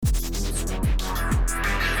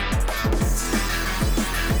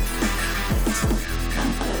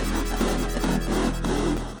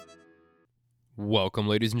Welcome,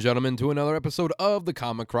 ladies and gentlemen, to another episode of the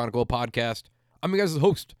Comic Chronicle podcast. I'm your guys'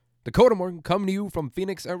 host, Dakota Morgan, coming to you from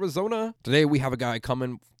Phoenix, Arizona. Today, we have a guy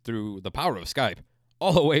coming through the power of Skype,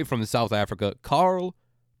 all the way from South Africa. Carl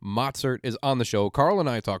Mostert is on the show. Carl and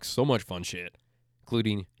I talk so much fun shit,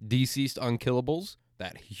 including DCeased Unkillables,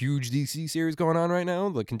 that huge DC series going on right now,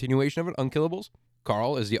 the continuation of it, Unkillables.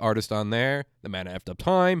 Carl is the artist on there, the man who effed up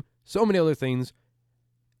time, so many other things.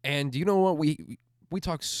 And you know what? We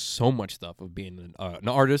talk so much stuff of being an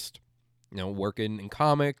artist, working in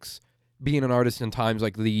comics, being an artist in times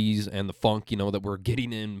like these, and the funk, that we're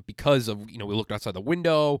getting in because of, we looked outside the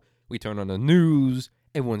window, we turned on the news,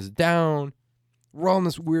 everyone's down. We're all in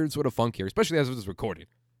this weird sort of funk here, especially as of this recording.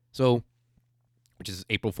 So, which is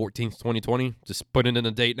April 14th, 2020. Just putting in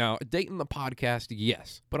a date now. A date in the podcast,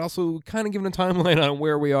 yes. But also kind of giving a timeline on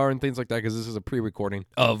where we are and things like that, because this is a pre-recording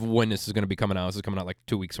of when this is going to be coming out. This is coming out like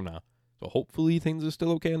 2 weeks from now. So hopefully things are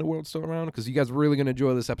still okay and the world's still around, because you guys are really going to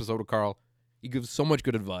enjoy this episode with Carl. He gives so much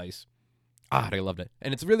good advice. I loved it.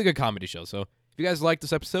 And it's a really good comedy show. So if you guys like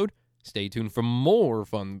this episode, stay tuned for more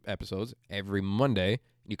fun episodes every Monday.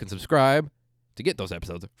 You can subscribe to get those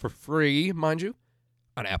episodes for free, mind you,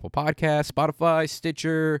 on Apple Podcasts, Spotify,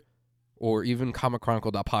 Stitcher, or even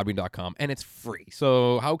comicchronicle.podbean.com. And it's free.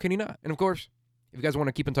 So how can you not? And of course, if you guys want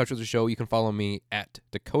to keep in touch with the show, you can follow me at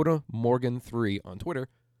DakotaMorgan3 on Twitter,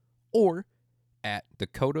 or at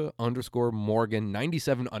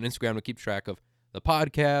Dakota_Morgan97 on Instagram to keep track of the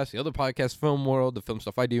podcast, the other podcast, Film World, the film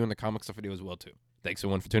stuff I do, and the comic stuff I do as well, too. Thanks,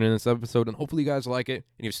 everyone, for tuning in to this episode, and hopefully you guys like it.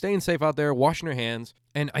 And you're staying safe out there, washing your hands.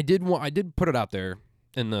 And I did put it out there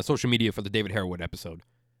in the social media for the David Harewood episode.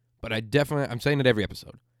 But I'm saying it every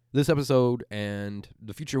episode. This episode and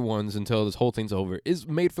the future ones until this whole thing's over is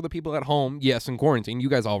made for the people at home. Yes, in quarantine. You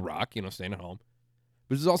guys all rock, staying at home.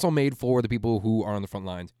 But it's also made for the people who are on the front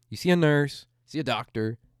lines. You see a nurse, you see a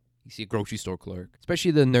doctor, you see a grocery store clerk,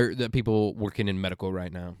 especially the people working in medical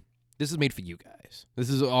right now. This is made for you guys. This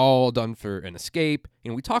is all done for an escape.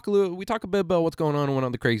 We talk a bit about what's going on and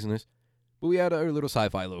all the craziness, but we add a little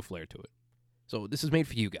sci-fi, little flair to it. So this is made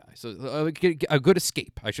for you guys. So a good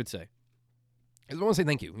escape, I should say. I just want to say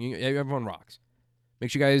thank you. Everyone rocks.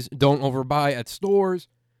 Make sure you guys don't overbuy at stores.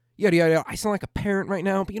 Yada, yada, yada. I sound like a parent right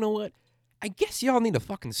now, but you know what? I guess y'all need to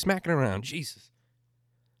fucking smack it around. Jesus.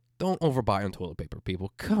 Don't overbuy on toilet paper,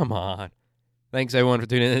 people. Come on. Thanks, everyone, for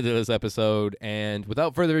tuning into this episode. And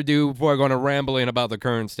without further ado, before I go on a rambling about the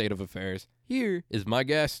current state of affairs, here is my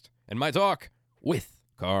guest and my talk with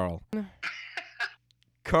Carl.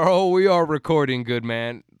 Carl, we are recording, good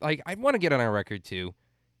man. I want to get on our record, too.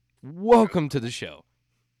 Welcome to the show.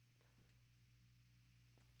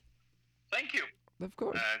 Thank you. Of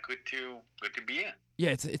course. Good to be here.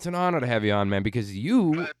 Yeah, it's an honor to have you on, man, because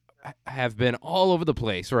you have been all over the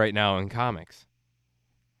place right now in comics.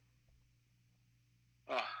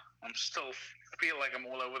 Oh, I'm still feel like I'm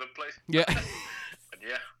all over the place. Yeah. But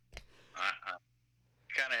yeah, I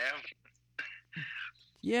kind of am.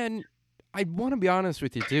 Yeah, and I want to be honest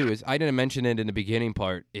with you, too, is I didn't mention it in the beginning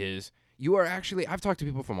part, is you are actually, I've talked to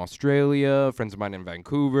people from Australia, friends of mine in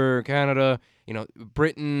Vancouver, Canada,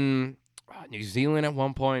 Britain, New Zealand at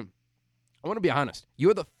one point. I want to be honest.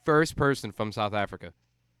 You're the first person from South Africa.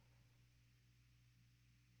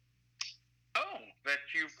 Oh, that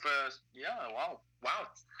you've, wow,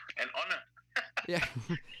 an honor. Yeah,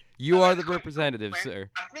 you are the representative, sir.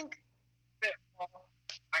 I think there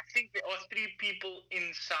are 3 people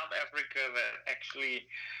in South Africa that actually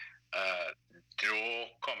draw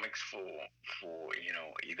comics for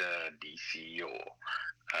either DC or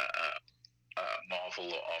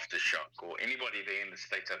Marvel or Aftershock or anybody there in the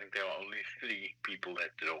States. I think there are only 3 people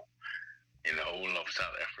that draw in the whole of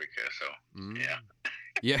South Africa. So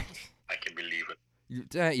Yeah, I can believe it.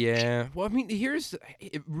 Yeah. Well, I mean,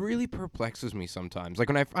 it really perplexes me sometimes. Like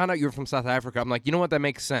when I found out you're from South Africa, I'm like, you know what? That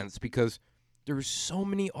makes sense, because there's so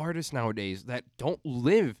many artists nowadays that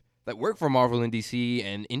that work for Marvel and DC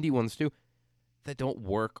and indie ones too, that don't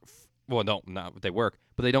work. They work,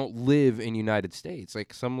 but they don't live in United States.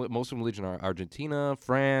 Like most of them live in Argentina,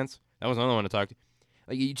 France. That was another one to talk to.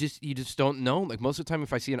 Like you just don't know. Like most of the time,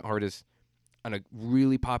 if I see an artist on a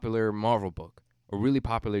really popular Marvel book or really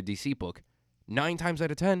popular DC book, 9 times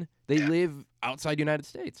out of 10 they live outside United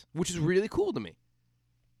States, which is really cool to me.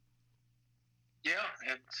 Yeah,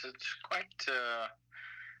 it's quite.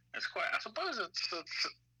 I suppose it's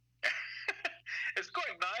it's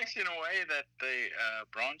quite nice in a way that they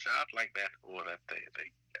branch out like that, or that they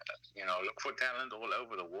look for talent all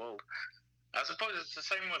over the world. I suppose it's the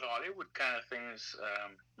same with Hollywood kind of things.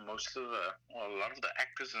 A lot of the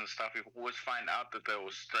actors and stuff, you always find out that they're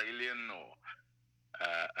Australian or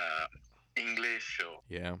English, or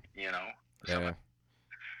Yeah.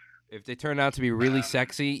 If they turn out to be really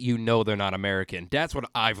sexy, you know they're not American. That's what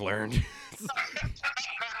I've learned.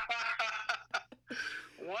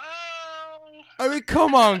 Wow. I mean,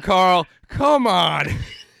 come on, Carl. Come on.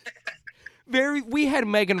 We had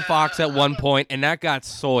Megan Fox at one point, and that got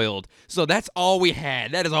soiled. So that's all we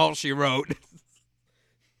had. That is all she wrote. Okay.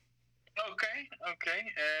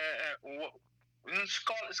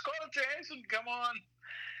 Scarlett Johansson, come on.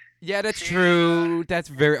 Yeah, that's true. That's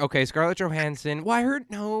very okay. Scarlett Johansson.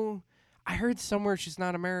 Well, I heard somewhere she's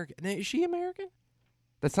not American. Is she American?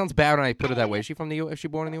 That sounds bad when I put it that way. Is she from the U.S.? Is she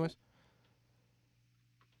born in the U.S.?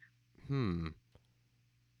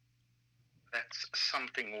 That's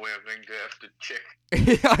something we're going to have to check.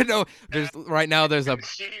 I know. Right now there's a.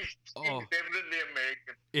 She's definitely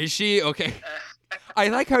American. Is she okay? I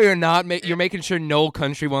like how you're not. You're making sure no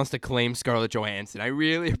country wants to claim Scarlett Johansson. I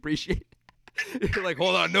really appreciate it. You're like,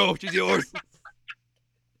 hold on, no, she's yours.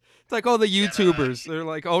 It's like all the YouTubers. They're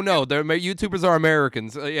like, oh no, YouTubers are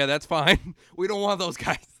Americans. Yeah, that's fine. We don't want those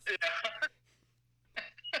guys. Yeah.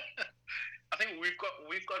 I think we've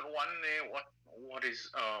got one there. What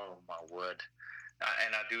is? Oh my word!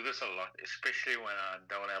 And I do this a lot, especially when I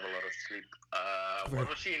don't have a lot of sleep. What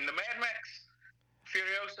was she in the Mad Max?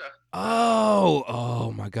 Furiosa.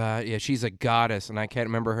 Oh my God! Yeah, she's a goddess, and I can't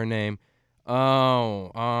remember her name.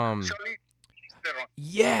 Charlize Theron.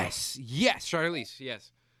 Yes, Charlize,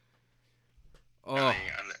 yes. Oh. Or you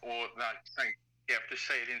have to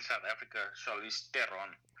say it in South Africa, Charlize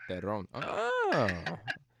Theron. Oh.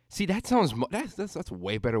 See, that sounds that's a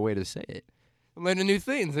way better way to say it. I'm learning new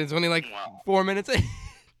things. It's only like 4 minutes in.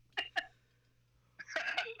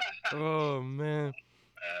 Oh man.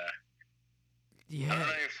 Yeah. I don't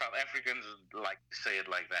know if South Africans like to say it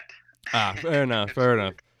like that. Fair enough.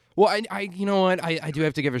 Well, I you know what? I do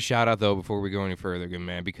have to give a shout out though before we go any further, good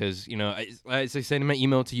man, because as I said in my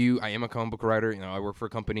email to you, I am a comic book writer. I work for a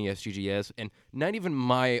company, SGGS, and not even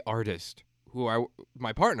my artist,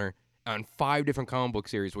 my partner on 5 different comic book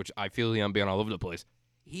series, which I feel I'm being all over the place.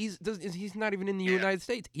 He's not even in the United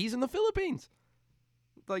States. He's in the Philippines.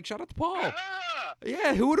 Like, shout out to Paul.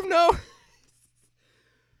 Yeah, who would have known?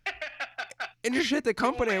 And the shit, the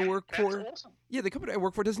company I work for, awesome. Yeah, the company I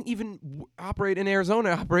work for doesn't even operate in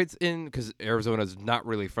Arizona. It operates because Arizona is not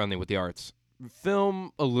really friendly with the arts.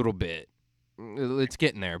 Film a little bit, it's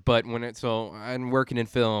getting there. But I'm working in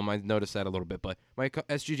film, I noticed that a little bit. But my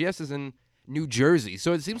SGGS is in New Jersey,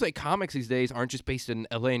 so it seems like comics these days aren't just based in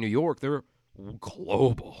LA and New York. They're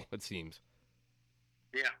global. It seems.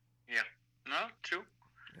 Yeah. No, true.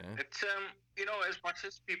 Yeah. It's as much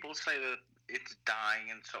as people say that it's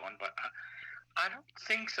dying and so on, but I don't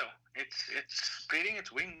think so. It's spreading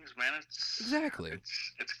its wings, man. Exactly.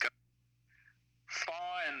 It's going far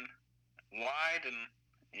and wide, and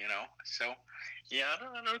so yeah.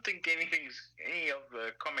 I don't think any of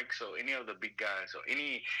the comics or any of the big guys or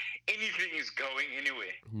anything is going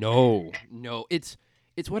anywhere. No.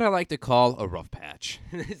 It's what I like to call a rough patch.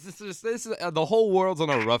 The whole world's on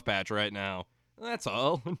a rough patch right now. That's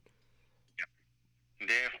all. Yeah,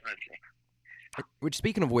 definitely. Which,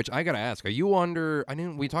 speaking of which, I gotta ask: are you under?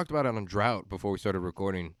 We talked about it on drought before we started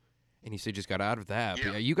recording, and you said you just got out of that. Yeah.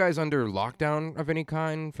 But are you guys under lockdown of any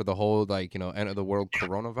kind for the whole end of the world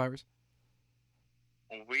coronavirus?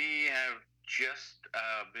 We have just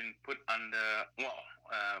been put under.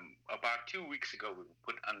 About 2 weeks ago, we were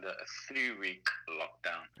put under a 3-week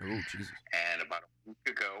lockdown. Oh, Jesus! And about a week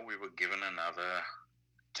ago, we were given another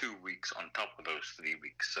 2 weeks on top of those 3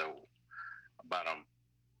 weeks. So about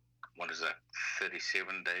what is that?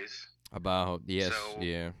 37 days. About yes, so,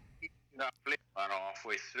 yeah. About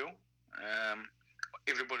halfway through.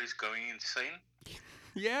 Everybody's going insane.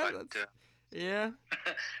 Yeah. But, yeah.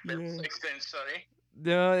 That's extent, sorry.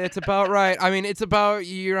 No, it's about right. It's about,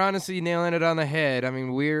 you're honestly nailing it on the head.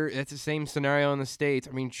 It's the same scenario in the States.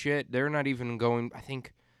 Shit, they're not even going, I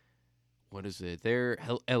think, what is it?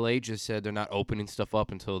 LA just said they're not opening stuff up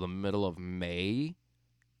until the middle of May.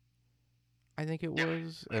 I think it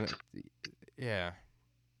was. Yeah.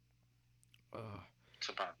 It's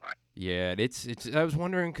about right. Yeah, it's. I was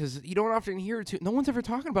wondering because you don't often hear it. No one's ever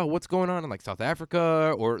talking about what's going on in like South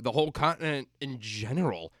Africa or the whole continent in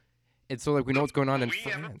general. It's so like we know what's going on in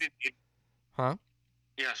France. Huh?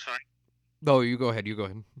 Yeah, sorry. No, you go ahead.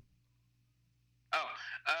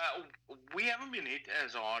 We haven't been hit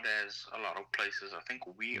as hard as a lot of places. I think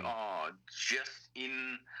we are just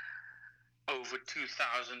in over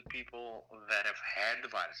 2,000 people that have had the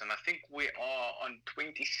virus. And I think we are on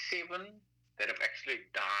 27 that have actually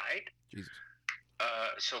died. Jesus.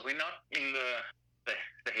 So we're not in the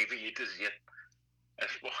heavy hitters yet as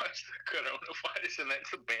far as the coronavirus. And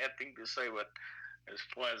that's a bad thing to say, but as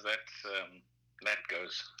far as that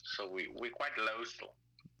goes. So we're quite low still.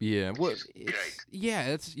 Yeah, well, Great.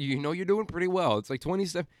 it's you're doing pretty well. It's like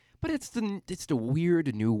 27, but it's the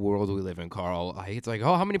weird new world we live in, Carl. It's like,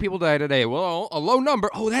 oh, how many people died today? Well, a low number.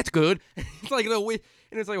 Oh, that's good. It's like and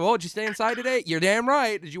it's like, well, did you stay inside today? You're damn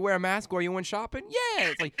right. Did you wear a mask while you went shopping? Yeah.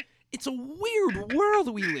 It's like it's a weird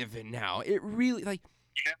world we live in now. It really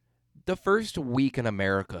the first week in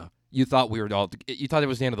America, you thought you thought it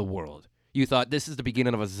was the end of the world. You thought this is the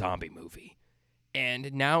beginning of a zombie movie,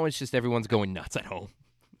 and now it's just everyone's going nuts at home.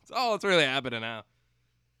 Oh, it's really happening now.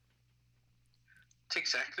 It's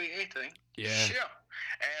exactly it, eh? Yeah. Sure.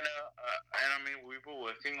 And I mean, we were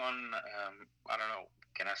working on, I don't know,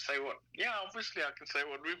 can I say what? Yeah, obviously I can say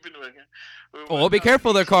what we've been working. Oh, be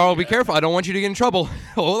careful there, Carl. Be careful. I don't want you to get in trouble.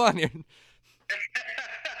 Hold on here.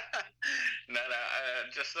 No,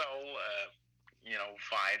 just the whole,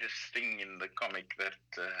 virus thing in the comic that,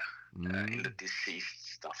 in the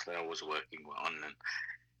DCeased stuff that I was working on, and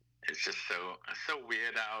it's just so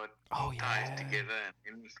weird how it ties together.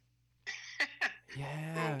 And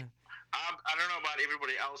yeah. I don't know about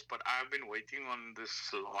everybody else, but I've been waiting on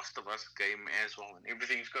this Last of Us game as well, and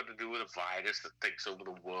everything's got to do with a virus that takes over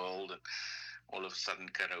the world, and all of a sudden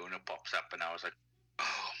Corona pops up, and I was like,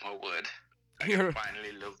 oh my word, I can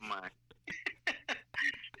finally live my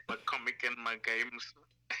my comic and my games.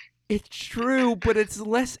 It's true, but it's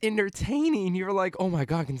less entertaining. You're like, oh my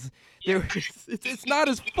god, it's not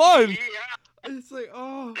as fun. Yeah. It's like,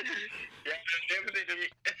 oh. Yeah, definitely.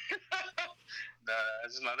 No,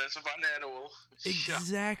 it's not as fun at all.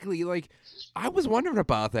 Exactly. Like, I was wondering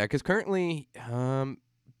about that because currently, I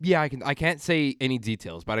can't say any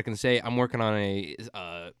details, but I can say I'm working on a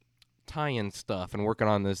tie-in stuff and working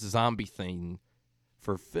on this zombie thing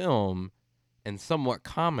for film and somewhat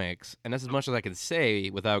comics, and that's as much as I can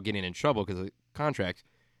say without getting in trouble because of contracts.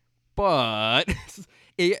 But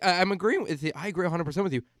I'm agreeing with you. I agree 100%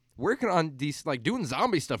 with you. Working on these, like, doing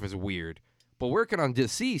zombie stuff is weird, but working on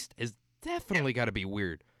DCeased is definitely got to be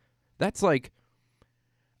weird. That's like,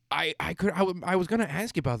 I was gonna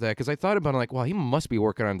ask you about that because I thought about it, like, well, he must be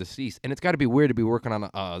working on DCeased, and it's got to be weird to be working on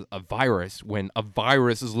a virus when a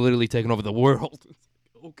virus is literally taking over the world.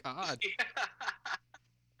 Oh God.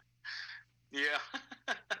 Yeah.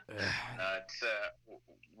 It's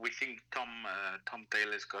we think Tom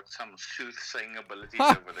Taylor's got some soothsaying abilities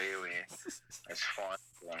over there, as far as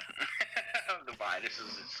the virus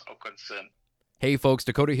is concerned. Hey folks,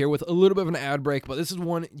 Dakota here with a little bit of an ad break, but this is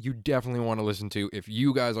one you definitely want to listen to if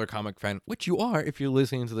you guys are a comic fan, which you are if you're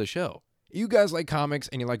listening to the show. You guys like comics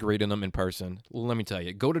and you like reading them in person. Let me tell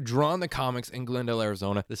you, go to Drawn the Comics in Glendale,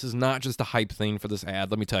 Arizona. This is not just a hype thing for this ad.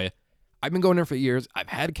 Let me tell you, I've been going there for years. I've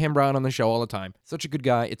had Cam Brown on the show all the time. Such a good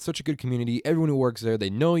guy. It's such a good community. Everyone who works there,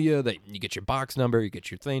 they know you. You get your box number. You get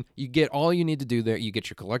your thing. You get all you need to do there. You get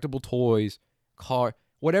your collectible toys, car,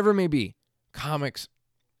 whatever it may be. Comics.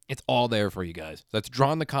 It's all there for you guys. That's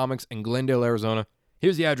Drawn the Comics in Glendale, Arizona.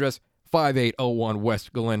 Here's the address, 5801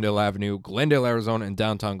 West Glendale Avenue, Glendale, Arizona, in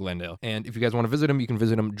downtown Glendale. And if you guys want to visit them, you can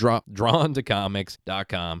visit them,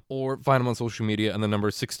 drawntocomics.com, or find them on social media, and the number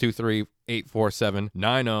is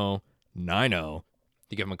 623-847-9090. You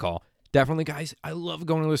give them a call. Definitely, guys, I love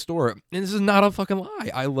going to the store. And this is not a fucking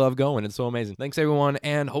lie. I love going. It's so amazing. Thanks, everyone,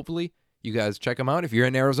 and hopefully you guys check them out if you're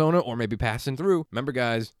in Arizona or maybe passing through. Remember,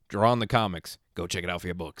 guys, Drawn the Comics. Go check it out for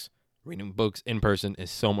your books. Reading books in person is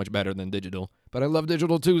so much better than digital. But I love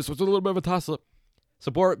digital too, so it's a little bit of a toss-up.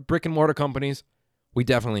 Support brick and mortar companies. We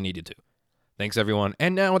definitely need you to. Thanks, everyone.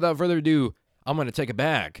 And now, without further ado, I'm going to take it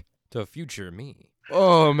back to future me.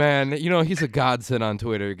 Oh, man. You know, he's a godsend on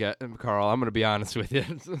Twitter, Carl. I'm going to be honest with you.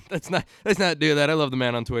 Let's not do that. I love the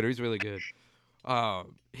man on Twitter. He's really good.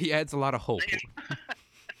 He adds a lot of hope.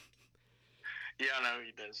 Yeah, no,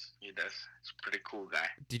 he does. He's a pretty cool guy.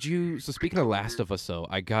 So speaking of Last of Us, though,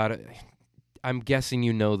 I'm guessing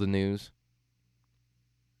you know the news.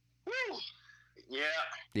 Woo! Yeah.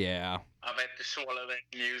 Yeah. I've had to swallow that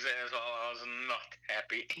news as well. I was not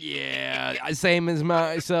happy. Yeah, same as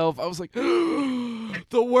myself. I was like, the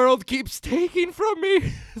world keeps taking from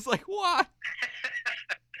me. It's like, what?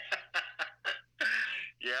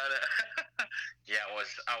 Yeah,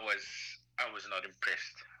 I was not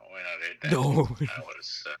impressed when I read that. No. I thought,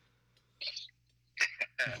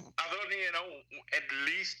 at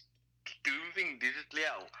least do things digitally.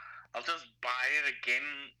 I'll just buy it again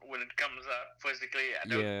when it comes out physically. I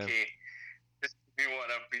don't care. This is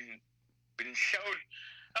what I've been shown.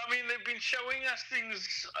 I mean, they've been showing us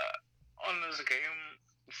things on this game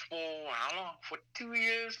for how long? For 2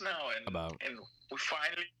 years now, and we're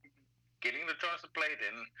finally getting the chance to play it.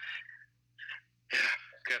 And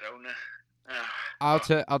Corona. I'll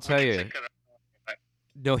tell you.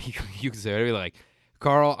 No, you can say it. Like,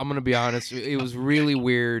 Carl, I'm gonna be honest. It was really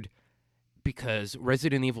weird because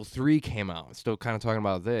Resident Evil 3 came out. Still kind of talking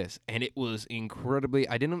about this, and it was incredibly.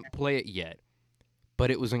 I didn't play it yet, but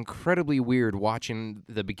it was incredibly weird watching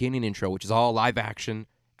the beginning intro, which is all live action.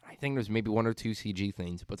 I think there's maybe one or two CG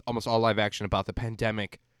things, but it's almost all live action about the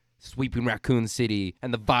pandemic sweeping Raccoon City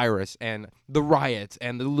and the virus and the riots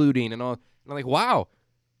and the looting and all. And I'm like, wow,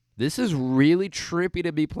 this is really trippy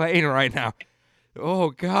to be playing right now.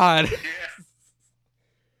 Oh, God. Yeah.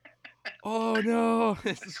 Oh, no.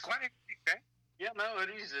 It's quite okay. Yeah, no, it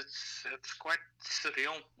is. It's quite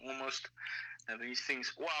surreal almost. These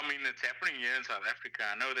things. Well, I mean, it's happening here in South Africa.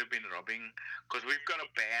 I know they've been robbing because we've got a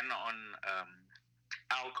ban on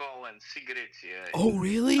alcohol and cigarettes here. Oh,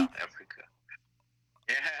 really? South Africa.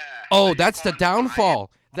 Yeah. Oh, So that's the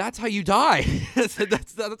downfall. That's how you die. that's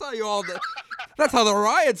how you all. That's how the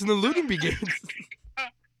riots and the looting begins.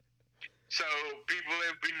 So people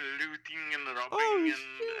have been looting and robbing and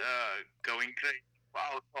going crazy for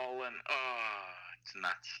alcohol and it's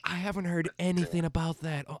nuts. I haven't heard anything about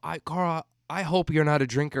that. Oh, Carl, I hope you're not a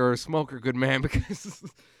drinker or a smoker, good man, because.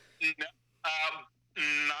 No,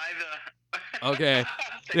 neither. Okay.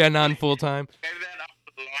 Yeah, non-full time. Gave that up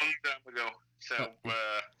a long time ago. So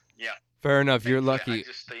yeah. Fair enough. You're Thankfully, lucky. I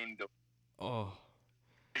just stay indoors. Oh.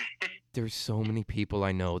 There's so many people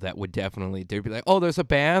I know that would definitely they'd be like, "Oh, there's a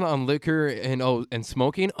ban on liquor and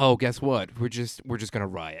smoking. Oh, guess what? We're just gonna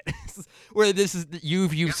riot. Where this is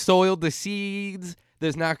you've soiled the seeds.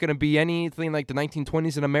 There's not gonna be anything like the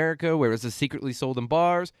 1920s in America where it's secretly sold in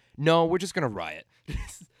bars. No, we're just gonna riot.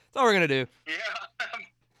 That's all we're gonna do." Yeah,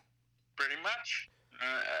 pretty much.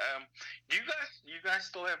 You guys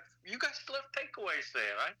still have takeaways there,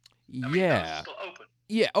 right? I mean, Yeah. those are still open.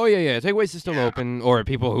 Yeah. Oh, yeah. Takeaways is still open, or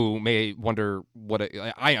people who may wonder what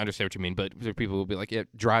I understand what you mean, but there are people who will be like, yeah,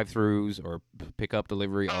 drive-throughs or pick up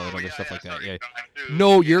delivery, all that other stuff like that. Yeah.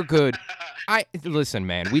 No, you're good. Listen,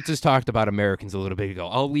 man. We just talked about Americans a little bit ago.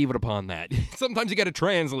 I'll leave it upon that. Sometimes you got to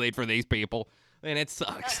translate for these people, and it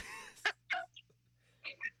sucks.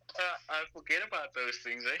 I forget about those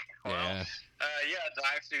things, eh? Well, Yeah.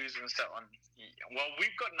 Drive-thrus and so on. Well,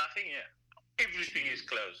 we've got nothing here. Everything is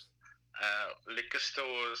closed. Liquor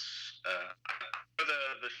stores,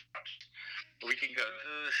 the shops. We can go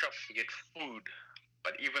to the shops to get food,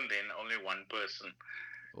 but even then, only one person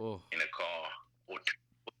in a car or two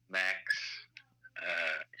max.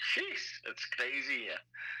 Jeez, it's crazy here.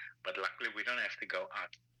 But luckily, we don't have to go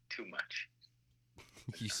out too much.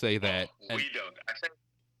 You say that. We don't. I say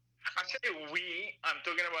we. I'm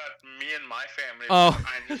talking about me and my family. Oh.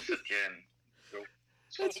 I just sit here and go.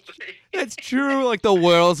 That's true. Like the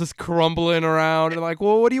world's just crumbling around, and like,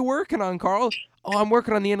 well, what are you working on, Carl? Oh, I'm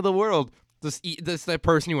working on the end of the world. That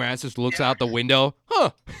person you asked just looks out the window.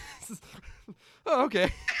 Huh? Oh,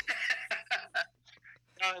 okay.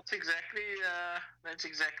 That's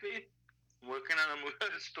exactly. Working on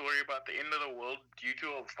a story about the end of the world due to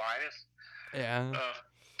a virus. Yeah.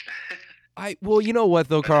 Well, you know what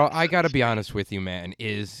though, Carl? I gotta be honest with you, man.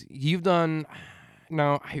 Is you've done.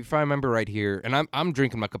 Now, if I remember right here, and I'm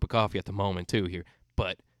drinking my cup of coffee at the moment too here,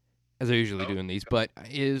 but as I usually do in these, but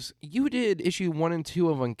you did issue 1 and 2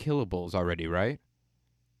 of Unkillables already, right?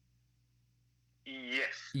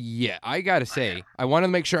 Yes. Yeah, I gotta say, I wanted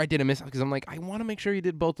to make sure I didn't miss because I'm like, I want to make sure you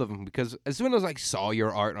did both of them because as soon as I saw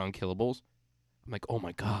your art on Unkillables, I'm like, oh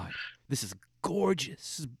my god, this is gorgeous,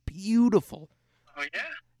 this is beautiful. Oh yeah.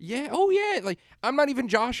 Yeah, oh yeah, like I'm not even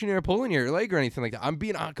joshing you or pulling your leg or anything like that. I'm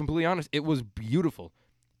being completely honest. It was beautiful,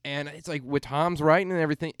 and it's like with Tom's writing and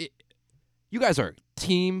everything. You guys are a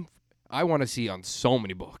team. I want to see on so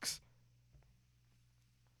many books.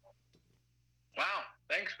 Wow,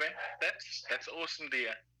 thanks, man. That's awesome, dear.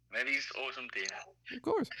 That is awesome, dear. Of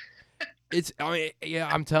course.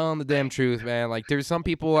 I'm telling the damn truth, man. Like, there's some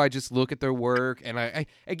people I just look at their work and I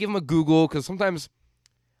give them a Google because sometimes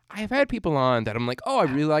I've had people on that I'm like, oh, I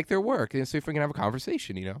really like their work. And so if we can have a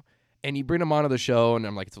conversation, and you bring them onto the show and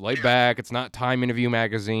I'm like, it's laid back. It's not Time Interview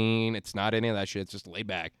Magazine. It's not any of that shit. It's just laid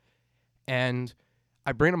back. And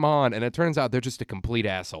I bring them on and it turns out they're just a complete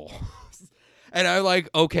asshole. And I'm like,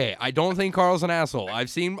 okay, I don't think Carl's an asshole. I've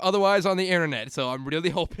seen otherwise on the internet. So I'm really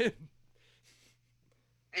hoping.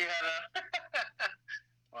 Yeah.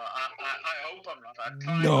 Well, I hope I'm not. I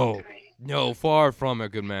try No. not to be. No, far from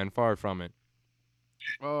it, good man. Far from it.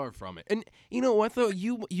 Far from it. And you know what though?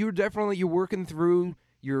 You're working through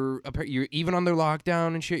you're even under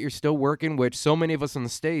lockdown and shit. You're still working, which so many of us in the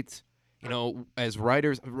States, as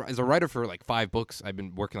writers, as a writer for like 5 books, I've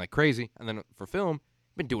been working like crazy, and then for film,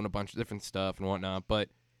 been doing a bunch of different stuff and whatnot. But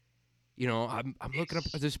I'm looking up.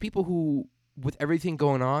 There's people who with everything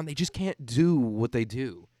going on, they just can't do what they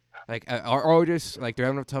do. Like, our artists, like, they're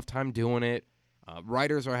having a tough time doing it.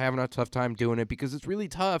 Writers are having a tough time doing it because it's really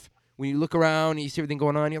tough when you look around and you see everything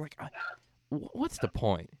going on. You're like, what's the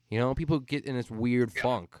point? You know, people get in this weird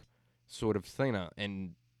funk sort of thing,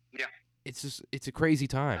 and it's a crazy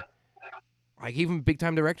time. Like, even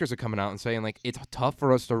big-time directors are coming out and saying, like, it's tough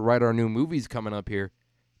for us to write our new movies coming up here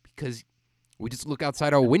because we just look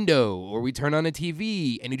outside our window or we turn on a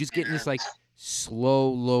TV and you just get in this, like,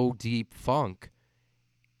 slow, low, deep funk.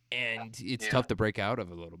 And it's tough to break out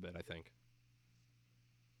of a little bit, I think.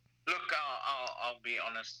 Look, I'll be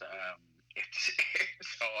honest. It's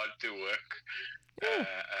hard to work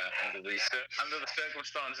under the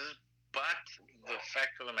circumstances. But the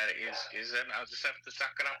fact of the matter is that I just have to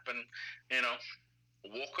suck it up and, you know,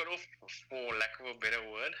 walk it off, for lack of a better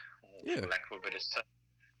word, or for lack of a better stuff.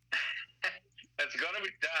 It's got to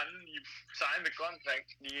be done. You've signed the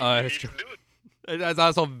contract. You need to do it. That's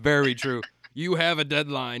also very true. You have a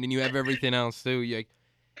deadline, and you have everything else, too. You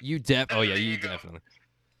definitely.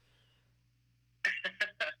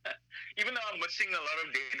 Even though I'm missing a lot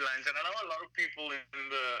of deadlines, and I know a lot of people in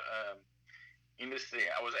the industry.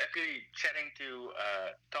 I was actually chatting to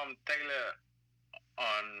Tom Taylor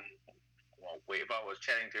Wherever I was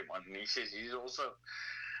chatting to him on, and he says he's also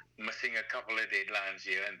missing a couple of deadlines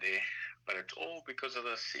here and there, but it's all because of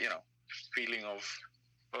this, you know, feeling of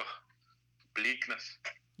bleakness.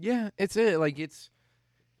 Yeah, it's it. Like, it's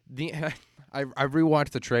the I rewatched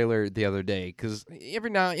the trailer the other day because every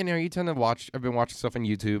now, you know, you tend to watch. I've been watching stuff on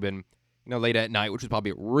YouTube and, you know, late at night, which is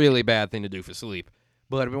probably a really bad thing to do for sleep.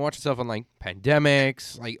 But I've been watching stuff on, like,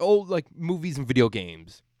 pandemics, like old, like, movies and video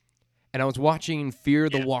games. And I was watching Fear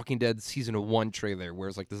the Walking Dead Season 1 trailer, where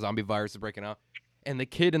it's like the zombie virus is breaking out. And the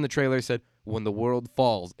kid in the trailer said, "When the world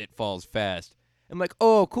falls, it falls fast." I'm like,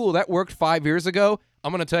 oh, cool, that worked 5 years ago.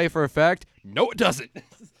 I'm going to tell you for a fact, no, it doesn't.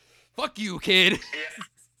 Fuck you, kid. Yeah.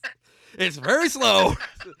 It's very slow,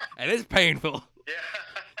 and it's painful.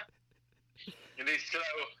 Yeah. It is slow.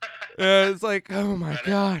 It's like, oh, my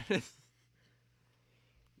God. Imagine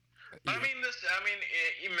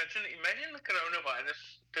the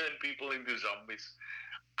coronavirus turn people into zombies.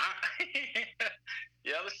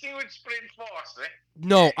 This thing would spread fast, eh?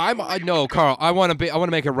 No, Carl. I want to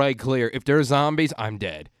make it right clear. If there's zombies, I'm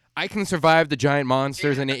dead. I can survive the giant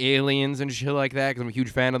monsters and the aliens and shit like that because I'm a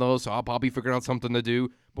huge fan of those. So I'll probably figure out something to do.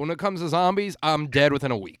 But when it comes to zombies, I'm dead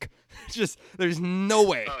within a week. Just there's no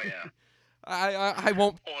way. Oh yeah. I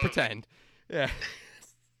won't pretend. Yeah.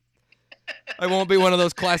 I won't be one of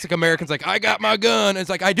those classic Americans like, I got my gun. It's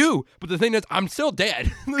like, I do. But the thing is, I'm still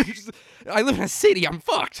dead. I live in a city. I'm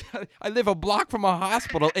fucked. I live a block from a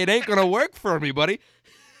hospital. It ain't going to work for me, buddy.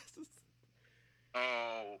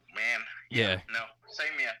 Oh, man. Yeah. No,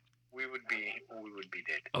 same here. We would be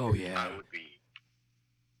dead. Oh, yeah. I would be.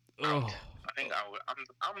 Oh. I think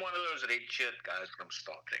I'm one of those red shirt guys from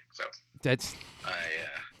Star Trek. So that's.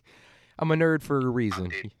 I'm a nerd for a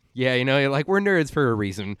reason. Yeah, you know, like, we're nerds for a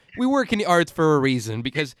reason. We work in the arts for a reason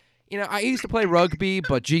because, you know, I used to play rugby,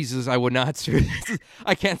 but Jesus, I would not.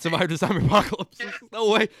 I can't survive the zombie apocalypse. Yeah. No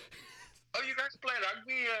way. Oh, you guys play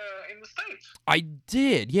rugby in the States? I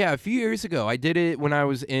did, yeah, a few years ago. I did it when I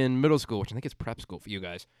was in middle school, which I think is prep school for you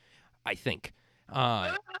guys. I think.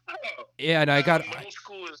 Yeah, and I got. Middle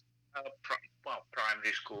school is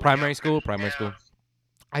primary school. Primary school.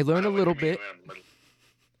 I learned a little bit.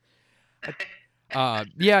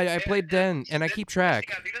 I played then, and I keep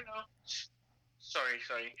track. I didn't know. Sorry.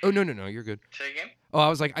 Oh, no, you're good. Say again? Oh, I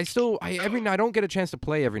was like, I don't get a chance to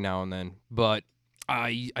play every now and then, but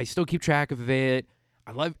I still keep track of it.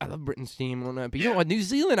 I love Britain's team and that. But you know what? New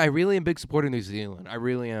Zealand, I really am a big supporter of New Zealand. I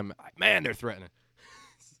really am. Man, they're threatening.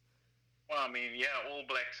 Well, I mean, All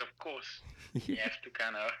Blacks, of course. You have to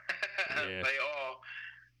kind of. Yeah.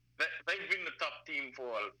 They've been the top team for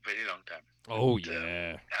a very long time. Oh,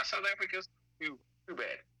 yeah. South Africa's too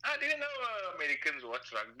bad. I didn't know Americans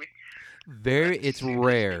watch rugby. It's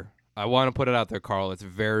rare. I want to put it out there, Carl. It's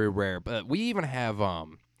very rare. But we even have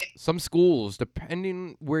some schools,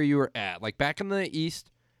 depending where you're at. Like, back in the East,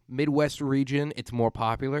 Midwest region, it's more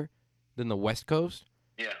popular than the West Coast.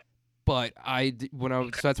 Yeah. But so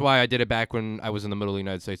that's why I did it back when I was in the middle of the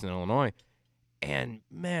United States in Illinois. And,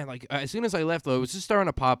 man, like, as soon as I left, though, it was just starting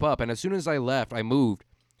to pop up. And as soon as I left, I moved.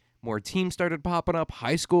 More teams started popping up.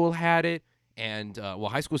 High school had it. And,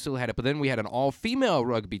 high school still had it. But then we had an all-female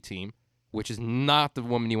rugby team, which is not the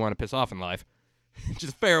woman you want to piss off in life.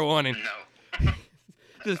 Just fair warning. No.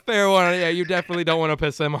 Just fair warning. Yeah, you definitely don't want to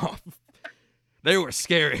piss them off. They were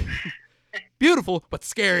scary. Beautiful, but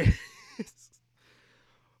scary.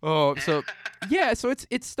 Oh, so yeah, so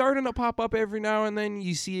it's starting to pop up every now and then.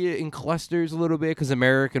 You see it in clusters a little bit because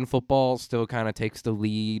American football still kind of takes the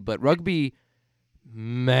lead, but rugby,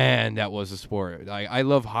 man, that was a sport. I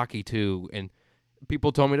love hockey too, and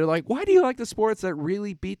people told me they're like, "Why do you like the sports that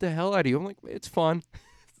really beat the hell out of you?" I'm like, "It's fun."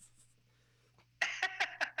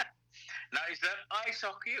 Now, is that ice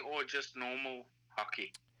hockey or just normal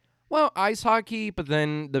hockey? Well, ice hockey, but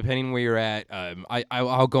then depending where you're at,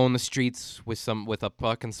 I'll go in the streets with a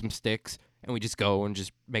puck and some sticks, and we just go and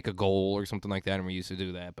just make a goal or something like that. And we used to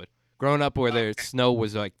do that. But growing up where the snow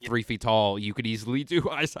was like 3 feet tall, you could easily do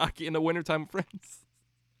ice hockey in the wintertime with friends.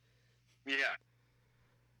 Yeah.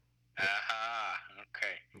 Aha.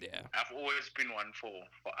 Okay. Yeah. I've always been one for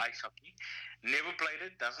ice hockey. Never played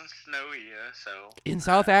it. Doesn't snow here, so. In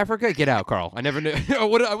South Africa, get out, Carl. I never knew.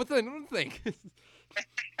 What did I think?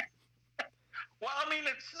 Well, I mean,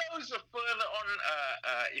 it snows further on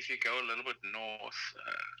if you go a little bit north,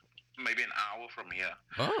 maybe an hour from here.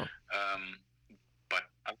 Oh. But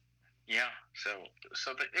yeah, so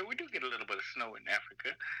we do get a little bit of snow in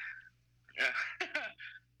Africa.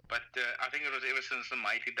 But I think it was ever since the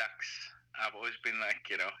Mighty Ducks. I've always been like,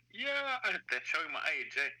 that's showing my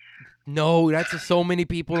age, eh? No, that's so many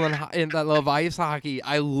people that love ice hockey.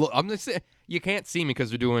 I'm just saying, you can't see me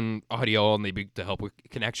because we're doing audio only to help with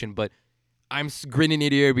connection, but I'm grinning ear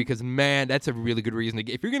to ear because, man, that's a really good reason to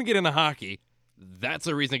get. If you're going to get into hockey, that's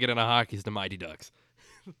a reason to get into hockey is the Mighty Ducks.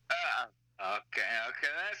 Okay,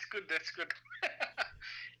 that's good.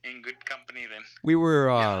 In good company then. We were,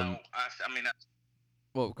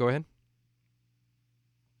 well, go ahead.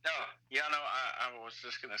 I was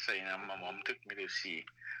just going to say, my mom took me to see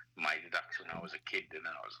Mighty Ducks when I was a kid, and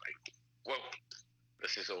I was like, whoa,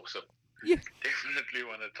 this is awesome. Yeah. Definitely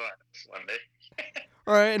want to try this one day.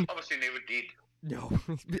 All right. And obviously never did. No.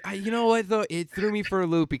 You know what, though? It threw me for a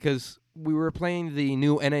loop because we were playing the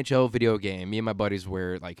new NHL video game. Me and my buddies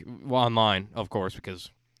were, online, of course,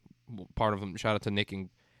 because part of them, shout out to Nick and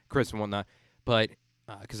Chris and whatnot, but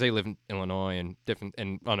because they live in Illinois and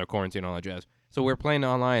under quarantine and all that jazz. So we were playing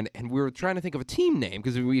online, and we were trying to think of a team name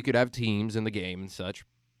because we could have teams in the game and such.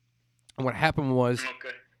 And what happened was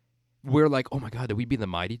we're like, oh, my God, did we be the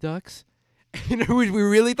Mighty Ducks? And we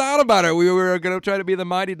really thought about it. We were going to try to be the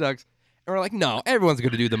Mighty Ducks. And we're like, no, everyone's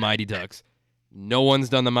going to do the Mighty Ducks. No one's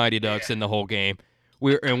done the Mighty Ducks in the whole game.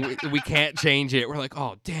 We can't change it. We're like,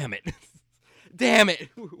 oh, damn it. Damn it.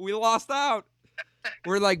 We lost out.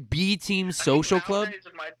 We're like B Team Social Club. It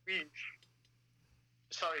might be.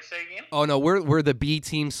 Sorry, say again? Oh, no, we're the B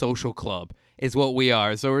Team Social Club is what we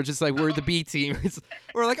are. So we're just like, we're the B Team.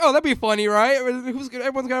 We're like, oh, that'd be funny, right? Everyone's going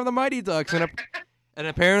to have the Mighty Ducks. And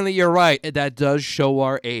apparently you're right. That does show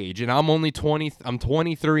our age. And I'm only 20. I'm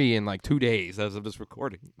 23 in like 2 days as of this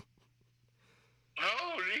recording.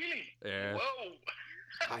 Oh, really? Yeah. Whoa.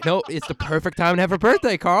 I know. It's the perfect time to have a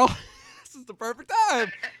birthday, Carl. This is the perfect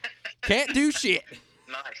time. Can't do shit.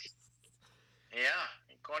 Nice. Yeah.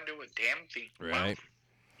 You can't do a damn thing. Right.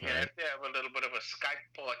 You have to have a little bit of a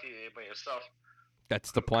Skype party there by yourself.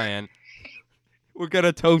 That's the plan. We're going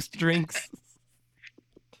to toast drinks.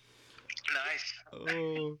 Nice.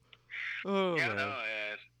 Oh, yeah, man. no,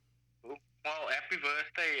 well, happy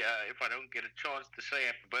birthday, if I don't get a chance to say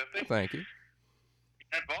happy birthday. Well, thank you.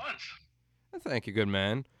 In advance. Well, thank you, good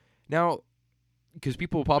man. Now, because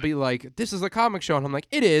people will probably like, this is a comic show, and I'm like,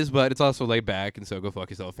 it is, but it's also laid back, and so go fuck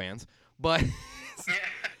yourself, fans. But,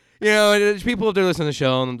 people, if they're listening to the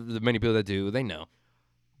show, and the many people that do, they know.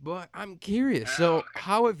 But I'm curious, so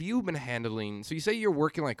how have you been handling, so you say you're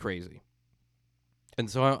working like crazy. And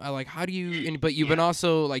so I like, how do you, but you've been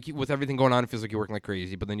also, like, with everything going on, it feels like you're working like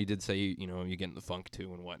crazy, but then you did say, you get in the funk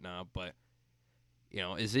too and whatnot, but,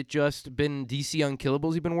 is it just been DC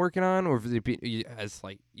Unkillables you've been working on, or has it been,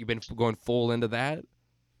 you've been going full into that?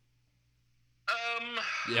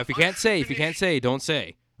 Yeah, if you can't say, don't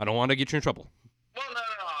say. I don't want to get you in trouble. Well, no,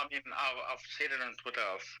 I mean, I've said it on Twitter.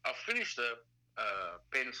 I've finished the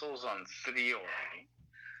pencils on 3 already.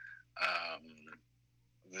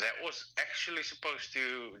 That was actually supposed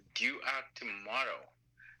to due out tomorrow,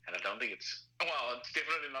 and I don't think it's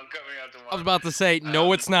definitely not coming out tomorrow. I was about to say,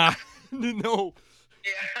 no, it's not. No.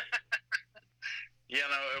 Yeah.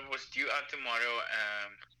 It was due out tomorrow.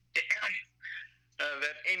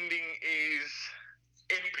 That ending is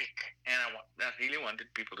epic, and I really wanted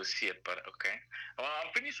people to see it, but okay. Well, I'm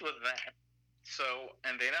finished with that. So,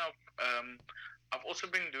 and then I've also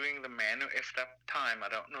been doing the Man Who Effed Up Time. I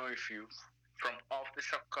don't know if you've from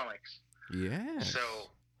Aftershock Comics. Yeah. So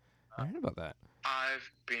I heard about that. I've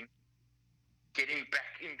been getting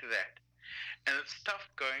back into that, and it's tough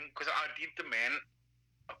going because I did the man.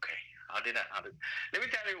 Okay, Let me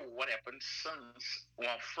tell you what happened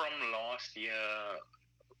from last year,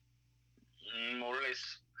 more or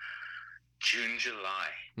less June, July.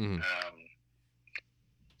 Mm-hmm.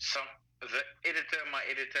 My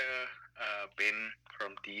editor, Ben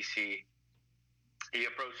from DC, he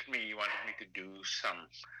approached me. He wanted me to do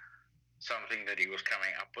something that he was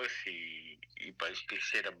coming up with. He basically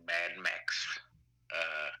said a Mad Max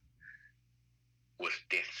with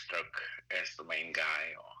Deathstroke as the main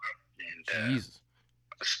guy, and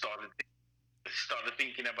started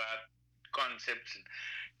thinking about concepts and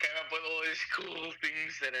came up with all these cool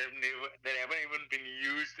things that haven't even been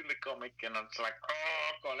used in the comic, and it's like, oh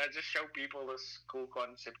god, let's just show people this cool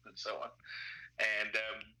concept and so on. And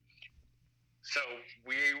so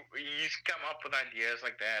he's come up with ideas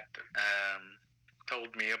like that,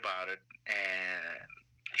 told me about it, and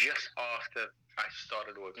just after I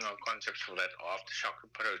started working on concepts for that, Aftershock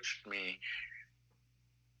approached me,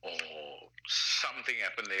 or something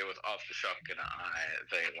happened there with Aftershock, and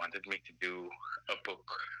they wanted me to do a book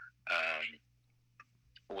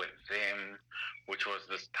with them, which was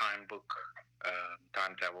this time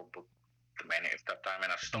travel book, The Man After Time,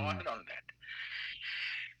 and I started on that.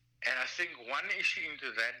 And I think one issue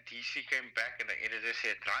into that, DC came back and the editor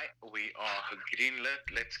said, right, we are greenlit,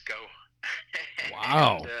 let's go.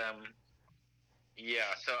 Wow. And,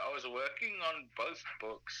 yeah, so I was working on both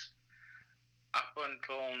books up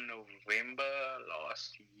until November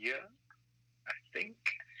last year, I think.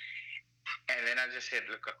 And then I just said,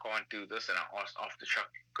 look, I can't do this. And I asked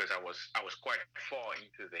Aftershock, because I was quite far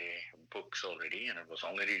into their books already, and it was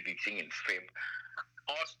only releasing in Feb.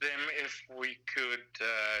 Asked them if we could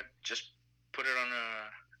just put it on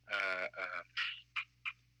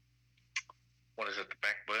the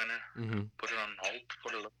back burner, put it on hold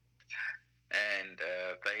for a little. And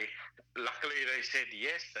luckily they said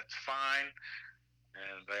yes, that's fine,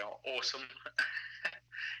 and they are awesome.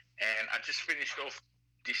 And I just finished off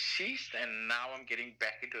DCeased, and now I'm getting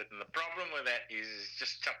back into it. And the problem with that is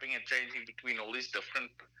just chopping and changing between all these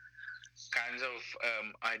different kinds of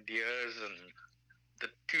ideas, and the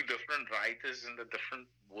two different writers in the different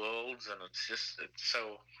worlds, and it's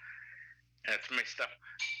messed up.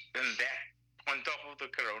 And that, on top of the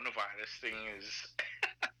coronavirus thing, is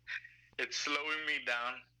it's slowing me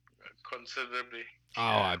down considerably. Oh,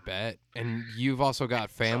 I bet. And you've also got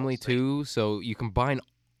family too, so you combine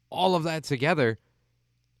all of that together.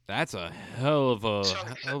 That's a hell of a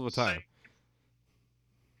time.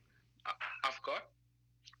 I've got?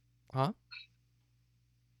 Huh?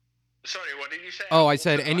 Sorry, what did you say? Oh, I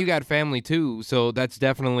said, and you got family too, so that's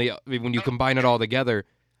definitely, when you combine it all together,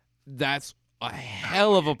 that's a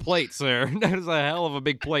hell of a plate, sir. That is a hell of a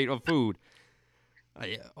big plate of food.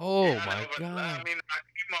 Oh, my God. I mean,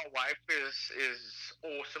 my wife is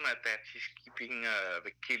awesome at that. She's keeping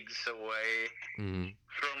the kids away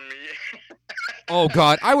from me. Oh,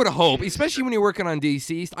 God, I would hope, especially when you're working on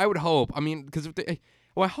DCeased, I would hope. I mean, because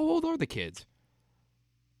how old are the kids?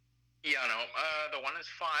 Yeah, no, the one is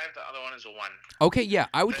 5, the other one is 1. Okay, yeah,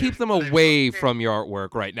 I would keep them away from your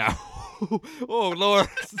artwork right now. Oh, Lord.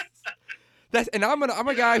 I'm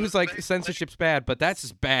a guy who's like, censorship's bad, but that's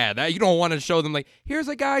just bad. You don't want to show them, like, here's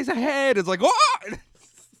a guy's head. It's like, what?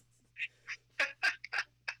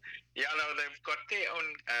 Yeah, no, they've got their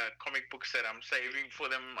own comic books that I'm saving for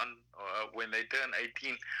them when they turn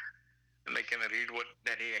 18. And they can read what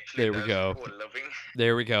Daddy actually does for a living.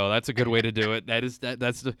 There we go. That's a good way to do it. That's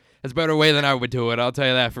a better way than I would do it. I'll tell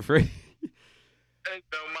you that for free.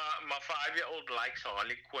 So my 5-year-old likes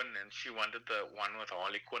Harley Quinn, and she wanted the one with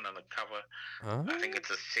Harley Quinn on the cover. I think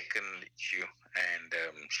it's a second issue, and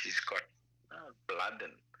she's got blood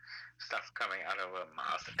and stuff coming out of her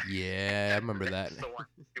mouth. Yeah, I remember that. The one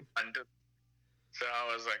she wanted. So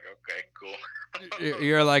I was like, okay, cool.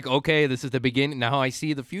 You're like, okay, this is the beginning. Now I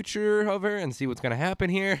see the future of her and see what's going to happen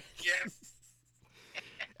here. Yes.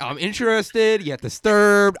 I'm interested, yet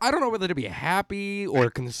disturbed. I don't know whether to be happy or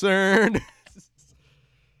concerned.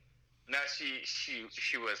 No, she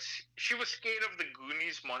was scared of the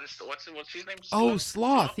Goonies monster. What's his name? Oh,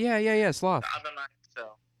 Sloth. Yeah, Sloth. The other night,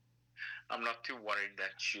 so I'm not too worried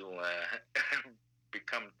that she'll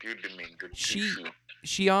become too demented.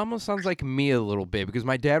 She almost sounds like me a little bit, because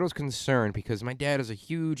my dad was concerned, because my dad is a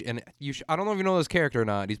huge, and I don't know if you know this character or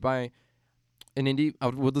not. He's by an indie, I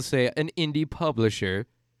would say an indie publisher,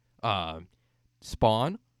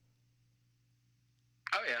 Spawn.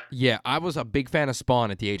 Oh yeah. Yeah, I was a big fan of Spawn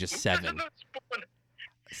at the age of 7.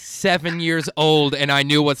 7 years old, and I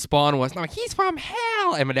knew what Spawn was. And I'm like, he's from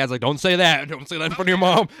hell. And my dad's like, don't say that. Don't say that in front of your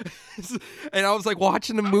mom. And I was like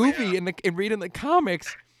watching the movie and reading the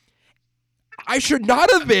comics. I should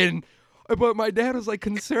not have been But my dad was like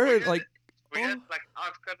concerned, like, we had like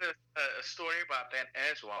I've got a story about that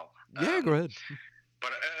as well. Yeah, go ahead.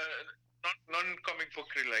 But not comic book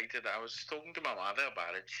related. I was talking to my mother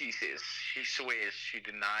about it. She swears, she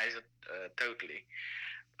denies it totally.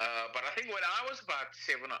 But I think when I was about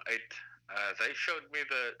 7 or 8, they showed me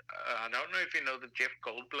the. I don't know if you know the Jeff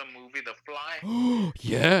Goldblum movie, The Fly.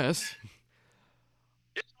 Yes.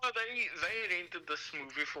 Yeah, they rented this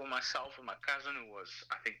movie for myself and my cousin, who was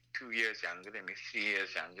I think 2 years younger than me, 3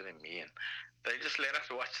 years younger than me, and they just let us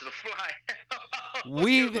watch The Fly.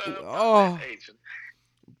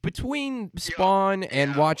 Between Spawn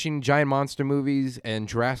and watching giant monster movies and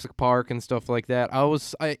Jurassic Park and stuff like that,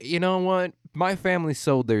 you know what? My family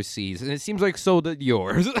sowed their seeds, and it seems like so did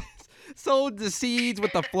yours. Sowed the seeds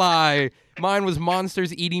with The Fly. Mine was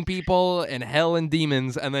monsters eating people and hell and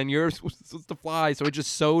demons, and then yours was The Fly, so it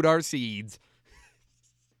just sowed our seeds.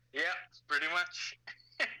 Yeah, pretty much.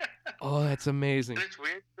 Oh, that's amazing. It's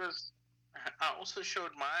weird because I also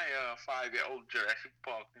showed my 5-year-old Jurassic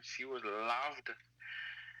Park, and she loved it.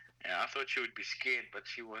 Yeah, I thought she would be scared, but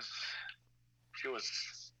she was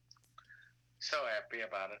so happy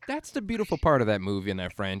about it. That's the beautiful part of that movie and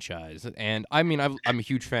that franchise. And I mean, I'm a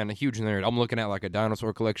huge fan, a huge nerd. I'm looking at like a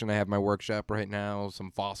dinosaur collection I have in my workshop right now,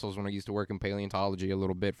 some fossils when I used to work in paleontology a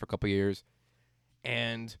little bit for a couple of years.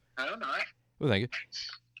 And oh, nice. Well, thank you.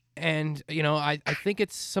 And, you know, I think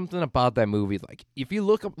it's something about that movie. Like, if you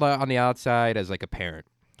look up on the outside as like a parent,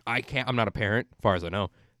 I'm not a parent, as far as I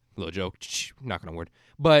know. Little joke, knocking on wood.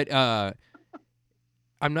 But I'm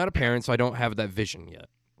not a parent, so I don't have that vision yet.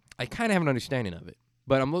 I kind of have an understanding of it.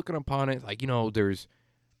 But I'm looking upon it like, you know, there's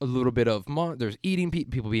a little bit of, there's eating,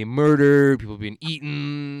 people being murdered, people being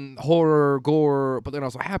eaten, horror, gore, but then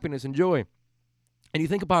also happiness and joy. And you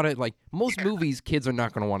think about it, like, most movies, kids are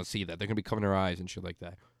not going to want to see that. They're going to be covering their eyes and shit like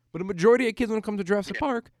that. But a majority of kids, when it comes to Jurassic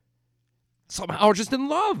Park, somehow are just in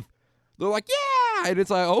love. They're like, yeah! And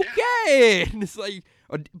it's like, okay! And it's like,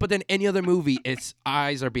 but then any other movie, its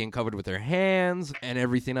eyes are being covered with their hands and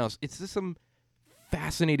everything else. It's just some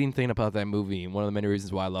fascinating thing about that movie. And one of the many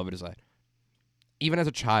reasons why I love it is like, even as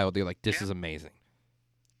a child, they're like, this is amazing.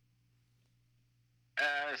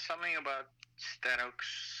 Something about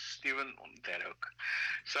Steven.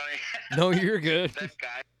 Sorry. No, you're good. That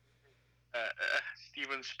guy,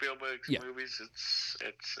 Steven Spielberg's movies. It's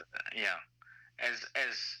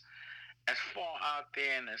as far out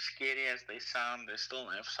there and as scary as they sound, they still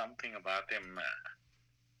have something about them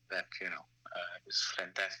that is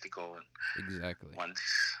fantastical and exactly wants,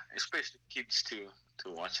 especially kids to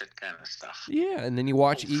watch that kind of stuff. Yeah, and then you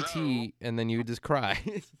watch E.T. and then you just cry.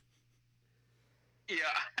 Yeah.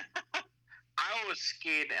 I was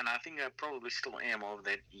scared, and I think I probably still am, of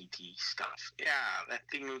that E.T. stuff. Yeah, that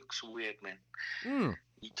thing looks weird, man.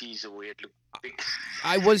 E.T.'s a weird look thing.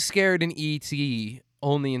 I was scared in E.T.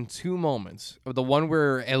 only in 2 moments. The one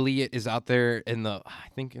where Elliot is out there in the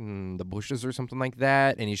bushes or something like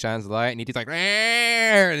that, and he shines the light, and E.T.'s like,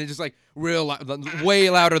 and it's just like real loud, way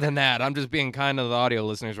louder than that. I'm just being kind of the audio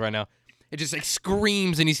listeners right now. It just like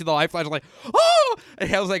screams, and you see the light flash, like, oh!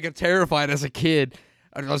 And I was like terrified as a kid.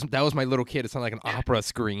 That was my little kid. It's not like an opera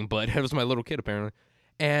scream, but it was my little kid apparently.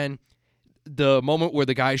 And the moment where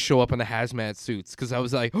the guys show up in the hazmat suits, because I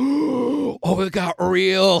was like, oh, it got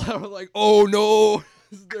real. I was like, oh no,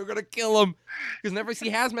 they're gonna kill him. Because whenever I see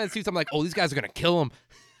hazmat suits, I'm like, oh, these guys are gonna kill him.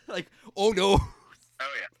 Like, oh no.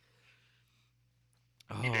 Oh yeah.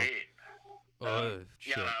 Oh.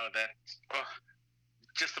 Shit. Yeah, no, that's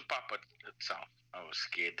just the puppet itself. I was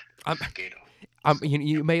scared.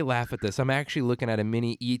 You may laugh at this. I'm actually looking at a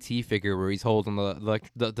mini E.T. figure where he's holding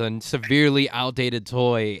the severely outdated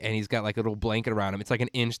toy, and he's got like a little blanket around him. It's like an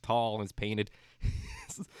inch tall and it's painted.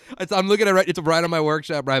 I'm looking at it. It's right on my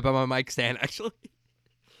workshop, right by my mic stand, actually.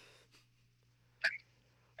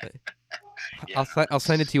 Yeah, I'll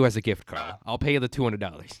send it to you as a gift, Carl. I'll pay you the $200.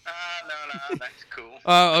 No, that's cool.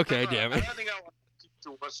 Oh, okay, damn it. I don't think I want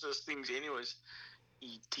to watch those things anyways.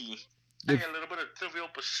 E.T. Hey, a little bit of Trivial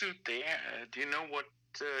Pursuit there. Do you know what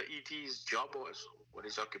E.T.'s job was? What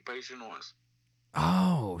his occupation was?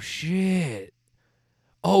 Oh, shit.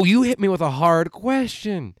 Oh, you hit me with a hard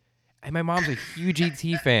question. And my mom's a huge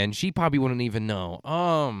E.T. fan. She probably wouldn't even know.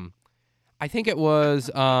 I think it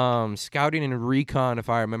was scouting and recon, if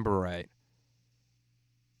I remember right.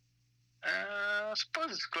 I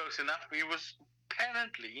suppose it's close enough. He was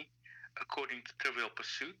apparently, according to Trivial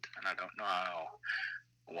Pursuit, and I don't know how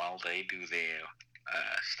well they do their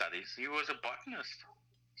studies, he was a botanist,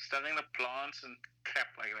 studying the plants and crap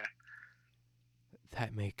like that.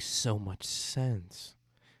 That makes so much sense.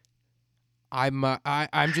 I'm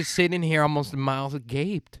just sitting here almost a mouth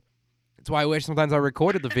agaped. That's why I wish sometimes I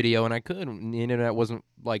recorded the video and I could. And the internet wasn't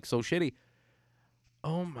like so shitty.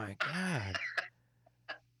 Oh my god.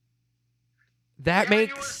 That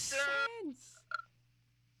makes sense.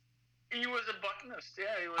 He was a botanist. Yeah,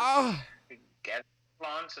 he was. Oh. Get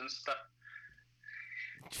plants and stuff.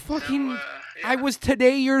 Fucking. So, yeah. I was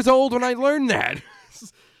today years old when I learned that.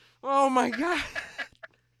 Oh my god.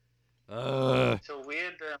 It's a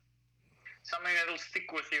weird. Something that'll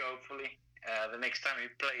stick with you, hopefully. The next time you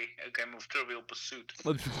play a game of Trivial Pursuit.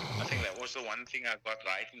 I think that was the one thing I got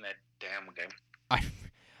right in that damn game.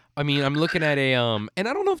 I mean, I'm looking at a and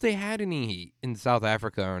I don't know if they had any in South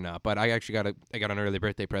Africa or not, but I actually got an early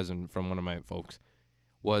birthday present from one of my folks.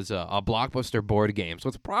 Was a Blockbuster board game, so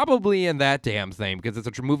it's probably in that damn thing because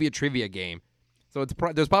it's a movie trivia game. So it's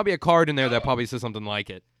there's probably a card in there that probably says something like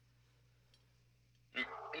it.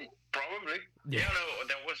 Probably. Yeah, no,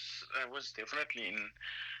 that was definitely in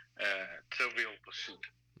Trivial Pursuit.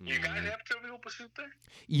 You guys have Trivial Pursuit there?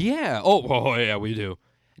 Yeah. Oh, yeah, we do.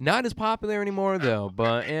 Not as popular anymore though,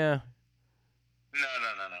 but yeah. No.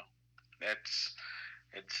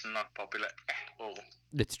 It's not popular at all.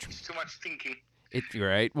 It's true. It's too much thinking. It's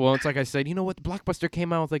right. Well, it's like I said, you know what? Blockbuster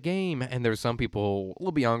came out with a game, and there's some people a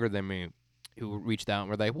little bit younger than me who reached out and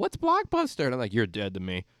were like, "What's Blockbuster?" And I'm like, "You're dead to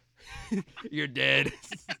me. You're dead."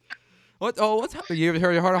 What? Oh, what's happening? You ever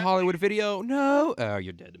heard of Heart of Hollywood video? No. Oh,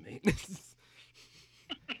 you're dead to me.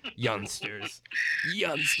 Youngsters.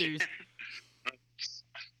 Well,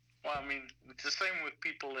 I mean, it's the same with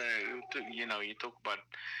people. You talk about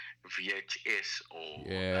VHS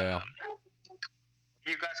or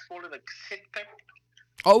you guys call it a cassette tape?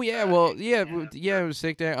 Oh yeah, well yeah, it was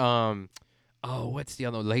sick there. Oh, what's the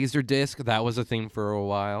other laser disc? That was a thing for a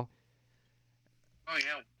while. Oh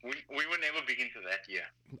yeah, we were never big into that. Yeah.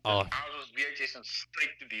 Oh. Ours was VHS and straight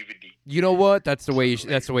to DVD. You know what? That's the way.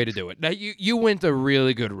 That's the way to do it. Now you went a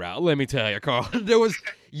really good route. Let me tell you, Carl.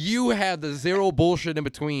 You had the zero bullshit in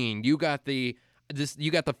between. You got the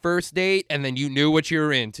first date, and then you knew what you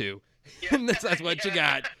were into. Yeah. That's what you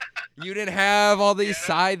got. You didn't have all these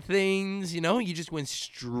side things. You just went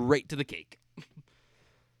straight to the cake.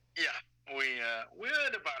 Yeah, we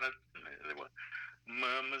heard about it. There were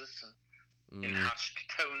murmurs in hushed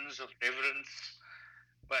tones of reverence,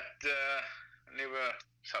 but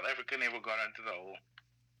South Africa never got into the whole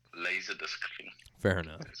laserdisc thing. Fair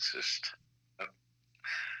enough. It's just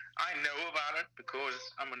I know about it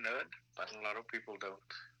because I'm a nerd, but a lot of people don't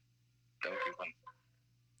even.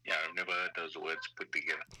 Yeah, I've never heard those words put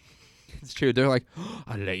together. It's true. They're like, oh,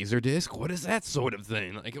 a laser disc? What is that sort of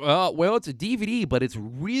thing? Like, well, it's a DVD, but it's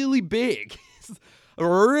really big.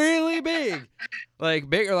 Really big. Like,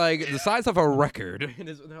 bigger, like the size of a record. And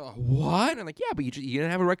they're like, what? And I'm like, yeah, but you didn't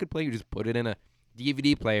have a record player. You just put it in a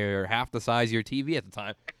DVD player half the size of your TV at the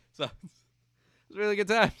time. So, it's a really good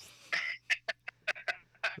time.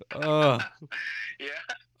 Yeah.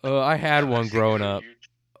 I had one growing up.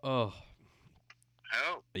 Oh.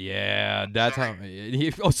 Yeah, that's how.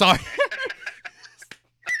 Oh, sorry.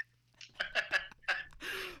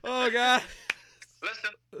 Oh God.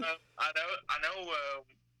 Listen, I know.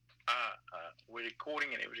 We're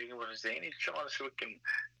recording and everything. But is there any chance we can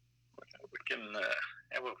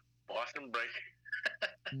have a bathroom break?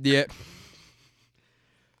 Yeah.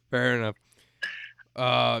 Fair enough.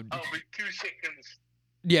 I'll be 2 seconds.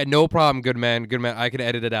 Yeah, no problem. Good man. I can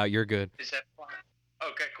edit it out. You're good. Is that fine?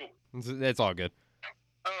 Okay, cool. It's all good.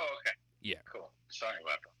 Oh, okay. Yeah. Cool. Sorry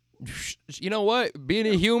about that. You know what? Being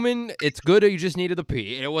a human, it's good that you just needed to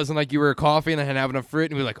pee. It wasn't like you were coughing and having a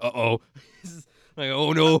fruit and be like, uh-oh. Like,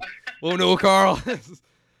 oh no, Carl.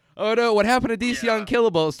 Oh no, what happened to DC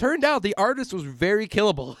Unkillables? Turned out the artist was very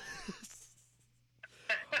killable.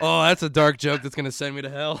 Oh, that's a dark joke that's going to send me to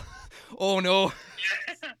hell. Oh no.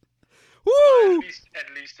 Woo!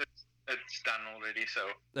 At least it's done already, so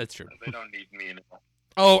that's true. They don't need me anymore.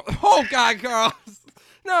 Oh God, Carl.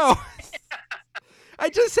 No. I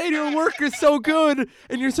just say your work is so good,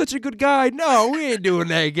 and you're such a good guy. No, we ain't doing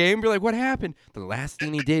that game. You're like, what happened? The last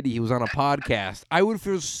thing he did, he was on a podcast. I would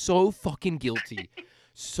feel so fucking guilty.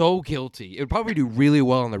 So guilty. It would probably do really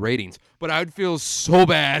well in the ratings, but I would feel so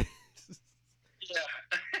bad. Yeah.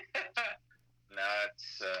 No,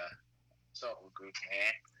 it's all good,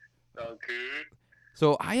 man. It's all good.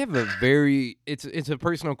 So I have a it's a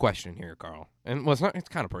personal question here, Carl. And well, it's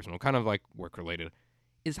kind of personal, kind of like work related.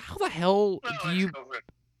 Is how the hell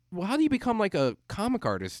how do you become like a comic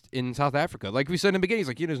artist in South Africa? Like we said in the beginning, it's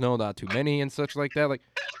like you just know not too many and such like that. Like,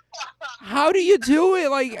 how do you do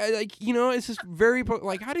it? Like it's just very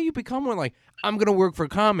like how do you become one? Like I'm gonna work for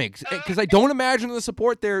comics because I don't imagine the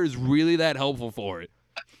support there is really that helpful for it.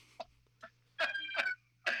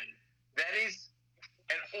 That is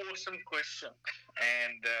an awesome question,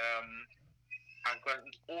 and I've got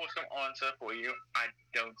an awesome answer for you. I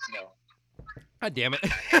don't know. God damn it.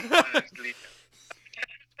 Honestly.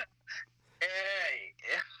 Hey,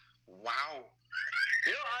 wow.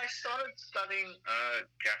 I started studying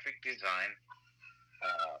graphic design,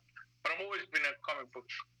 but I've always been a comic book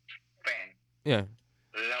fan. Yeah.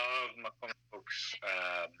 Love my comic books.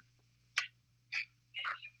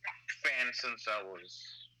 Fan since I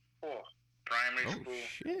was primary school,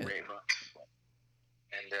 shit. wherever.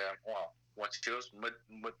 And what's yours?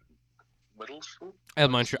 Middle school?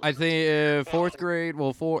 Elementary. I think fourth grade.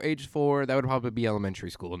 Well, age 4. That would probably be elementary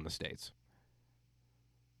school in the States.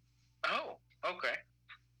 Oh, okay.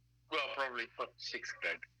 Well, probably sixth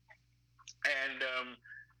grade. And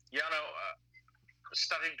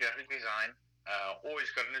studying graphic design. Always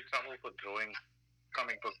got into trouble for drawing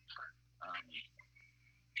comic book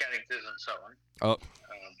characters and so on. Oh.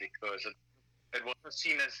 Because it wasn't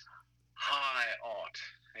seen as high art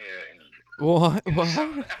here in What?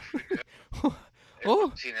 South Africa. It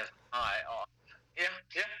wasn't seen as high art. Yeah.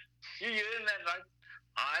 You're hearing that right?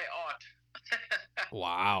 High art.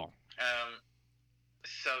 Wow.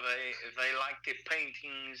 So they like their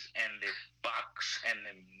paintings and their bucks and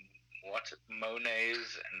their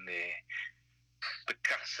Monets and their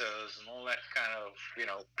Picassos and all that kind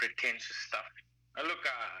of pretentious stuff. Now look,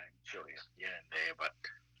 I enjoy it here and there, but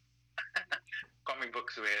comic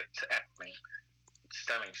books where it's happening, it's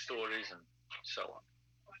telling stories and so on.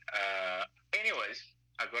 Anyways,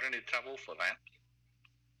 I got into trouble for that.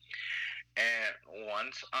 And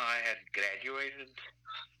once I had graduated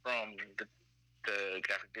from the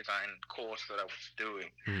graphic design course that I was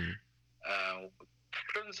doing,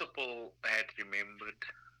 principal had remembered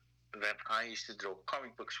that I used to draw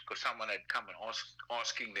comic books because someone had come and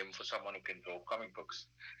asking them for someone who can draw comic books.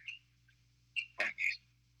 And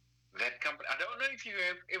that company, I don't know if you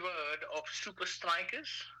have ever heard of Super Strikers.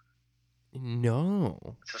 No.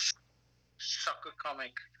 It's a soccer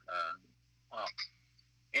comic.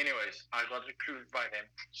 Anyways, I got recruited by them,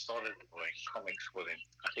 started drawing comics for them.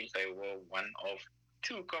 I think they were one of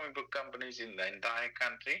 2 comic book companies in the entire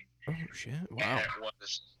country. Oh, shit. Wow. And it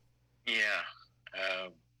was,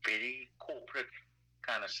 very corporate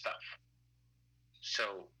kind of stuff.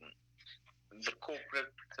 So the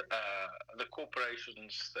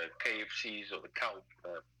corporations, the KFCs or the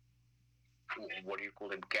what do you call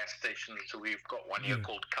them, gas stations. So we've got one here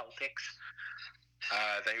called Caltex.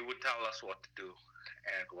 They would tell us what to do.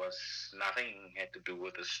 And it was nothing had to do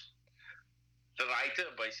with this. The writer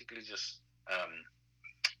basically just, I'm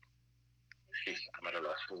at a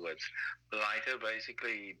loss for words. The writer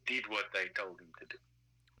basically did what they told him to do.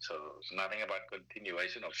 So it was nothing about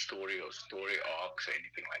continuation of story or story arcs or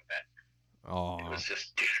anything like that. Oh. It was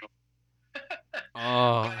just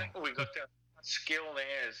But we got a skill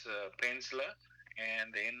there as a penciler,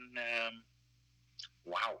 and then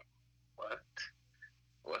wow, what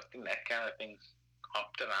in that kind of thing,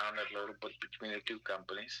 hopped around a little bit between the 2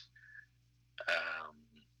 companies,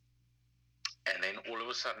 and then all of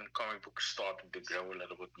a sudden comic books started to grow a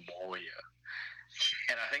little bit more here.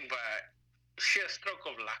 And I think by sheer stroke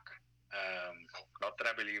of luck, not that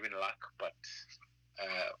I believe in luck, but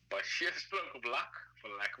by sheer stroke of luck, for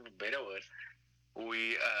lack of a better word,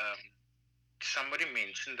 we somebody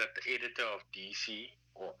mentioned that the editor of DC,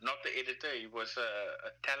 or not the editor, he was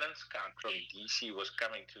a talent scout from DC, was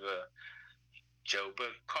coming to the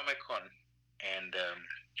Joburg Comic Con, and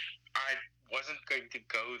I wasn't going to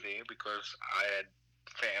go there because I had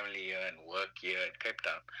family here and work here in Cape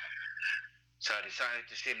Town. So I decided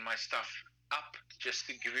to send my stuff up just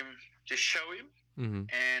to show him. Mm-hmm.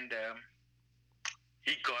 And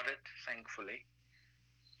he got it, thankfully.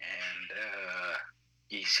 And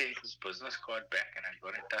he sent his business card back, and I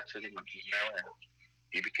got in touch with him on email, and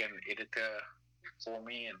he became an editor for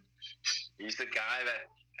me. And he's the guy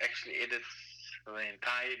that actually edits the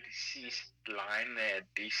entire DCeased line there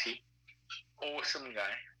at DC. Awesome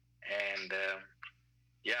guy. And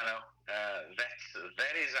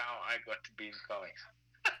that is how I got to be in comics.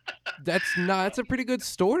 That's a pretty good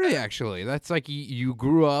story, actually. That's like you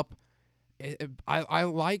grew up. I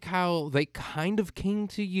like how they kind of came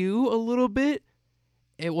to you a little bit.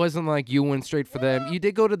 It wasn't like you went straight for them. You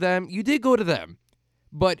did go to them.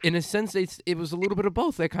 But in a sense, it was a little bit of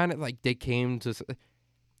both. They kind of like they came to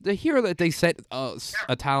hear that they sent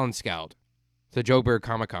a talent scout to Joburg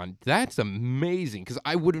Comic Con. That's amazing, because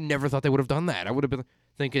I would have never thought they would have done that. I would have been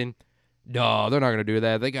thinking, no, they're not going to do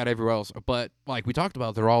that. They got everywhere else. But like we talked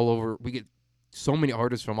about, they're all over. We get so many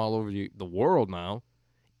artists from all over the world now.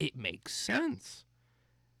 It makes sense.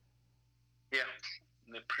 Yeah,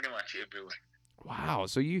 they're pretty much everywhere. Wow.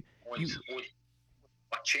 So you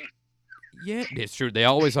watching. Yeah, it's true. They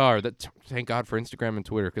always are. Thank God for Instagram and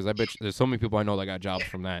Twitter, because I bet there's so many people I know that got jobs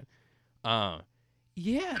from that.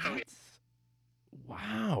 Yeah, that's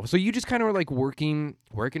wow. So you just kind of were like working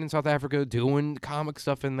in South Africa, doing comic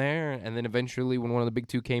stuff in there, and then eventually, when one of the big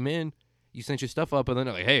two came in, you sent your stuff up, and then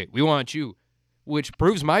they're like, "Hey, we want you," which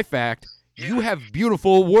proves my fact. Yeah. You have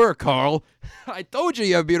beautiful work, Carl. I told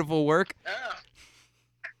you have beautiful work.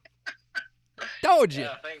 Told you.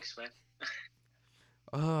 Yeah, thanks, man.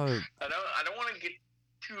 Uh, I don't want to get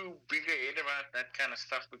too big ahead about that kind of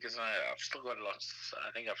stuff because I've still got lots.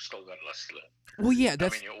 I think I've still got lots to learn. well, yeah,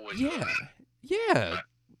 that's I mean, you always yeah,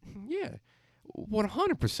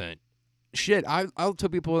 100%. Shit, I'll tell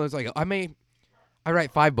people it's like I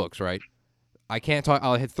write 5 books, right? I can't talk.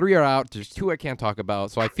 I'll hit 3 are out. There's 2 I can't talk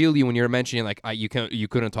about. So I feel you when you're mentioning like you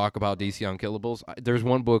couldn't talk about DC Unkillables. There's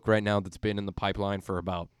one book right now that's been in the pipeline for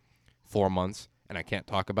about 4 months, and I can't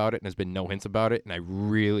talk about it, and there's been no hints about it, and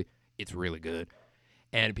it's really good.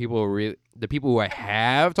 And the people who I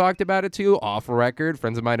have talked about it to off record,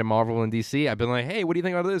 friends of mine in Marvel and DC, I've been like, hey, what do you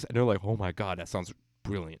think about this? And they're like, oh my God, that sounds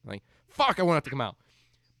brilliant. Like, fuck, I want it to come out.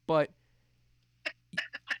 But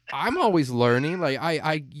I'm always learning. Like,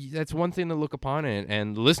 I that's one thing to look upon it.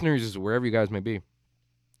 And listeners, wherever you guys may be,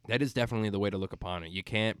 that is definitely the way to look upon it. You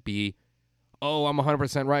can't be, oh, I'm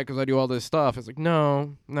 100% right because I do all this stuff. It's like,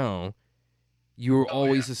 no.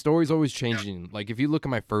 The story's always changing. Like, if you look at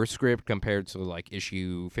my first script compared to, like,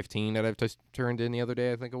 issue 15 that I've just turned in the other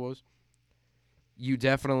day, I think it was, you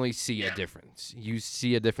definitely see a difference. You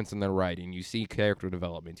see a difference in the writing. You see character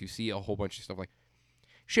development. You see a whole bunch of stuff. Like,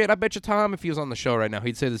 shit, I bet you Tom, if he was on the show right now,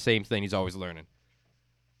 he'd say the same thing. He's always learning.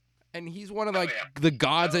 And he's one of, like, the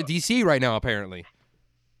gods at DC right now, apparently.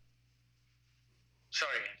 Sorry,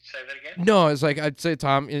 say that again? No, it's like I'd say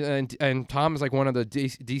Tom, and Tom is like one of the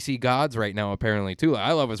DC gods right now, apparently, too.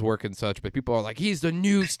 I love his work and such, but people are like, he's the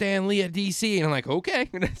new Stan Lee at DC. And I'm like, okay.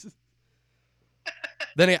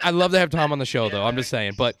 Then I'd love to have Tom on the show, though. I'm just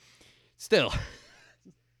saying, but still.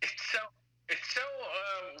 It's so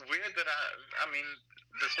weird that I mean,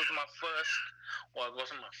 this was my first, well, it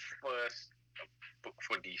wasn't my first book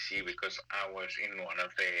for DC because I was in one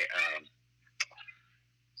of their,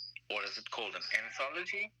 what is it called, an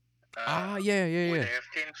anthology? Yeah. Where they have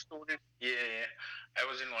 10 stories. Yeah. I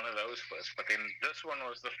was in one of those first, but then this one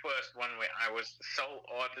was the first one where I was the sole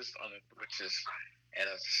artist on it, which is, and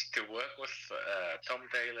it's to work with Tom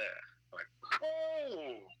Taylor. Like,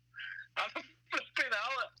 oh, I'm flipping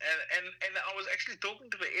out. And I was actually talking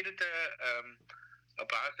to the editor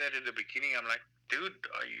about that in the beginning. I'm like, dude,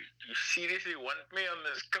 are you seriously want me on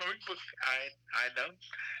this comic book?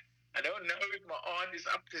 I don't know if my art is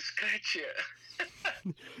up to scratch here.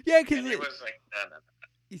 Yeah, because he was like, no.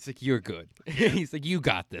 He's like, you're good. He's like, you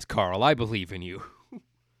got this, Carl. I believe in you.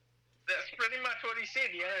 That's pretty much what he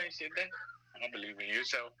said. Yeah, he said that. I believe in you,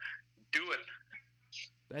 so do it.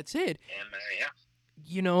 That's it. And yeah.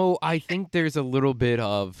 You know, I think there's a little bit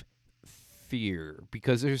of fear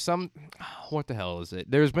because there's some. What the hell is it?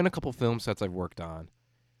 There's been a couple film sets I've worked on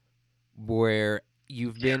where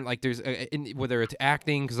you've been like, there's whether it's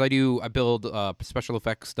acting, because I build special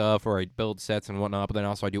effects stuff, or I build sets and whatnot, but then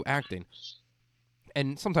also I do acting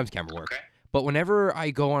and sometimes camera work. Okay. But whenever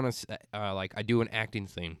I go on a set, like I do an acting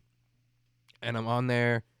thing and I'm on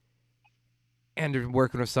there and they're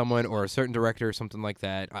working with someone or a certain director or something like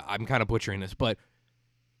that, I'm kind of butchering this, but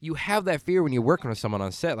you have that fear when you're working with someone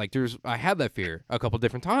on set. Like I had that fear a couple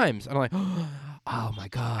different times. And I'm like, oh my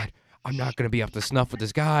God, I'm not gonna be up to snuff with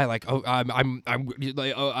this guy. Like, oh, I'm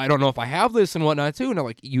like, oh, I don't know if I have this and whatnot too. And I'm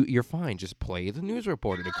like, you're fine. Just play the news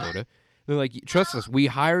reporter, Dakota. They're like, trust us. We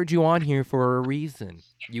hired you on here for a reason.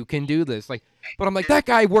 You can do this. Like, but I'm like, that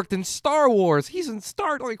guy worked in Star Wars. He's in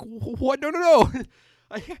Star. Like, what? No.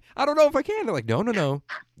 I don't know if I can. They're like, no.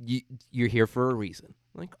 You're here for a reason.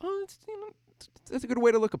 I'm like, oh, that's a good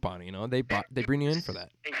way to look upon it. You know, they bring you in for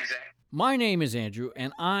that. Exactly. My name is Andrew,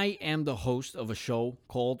 and I am the host of a show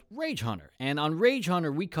called Rage Hunter. And on Rage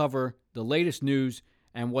Hunter, we cover the latest news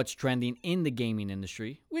and what's trending in the gaming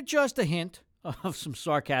industry with just a hint of some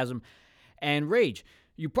sarcasm and rage.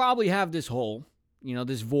 You probably have this hole,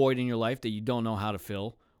 this void in your life that you don't know how to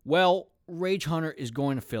fill. Well, Rage Hunter is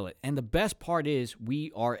going to fill it. And the best part is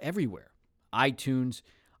we are everywhere. iTunes,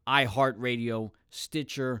 iHeartRadio,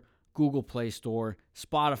 Stitcher, Google Play Store,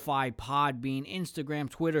 Spotify, Podbean, Instagram,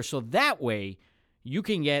 Twitter, so that way you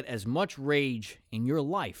can get as much rage in your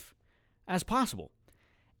life as possible.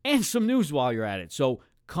 And some news while you're at it. So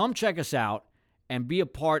come check us out and be a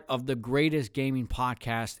part of the greatest gaming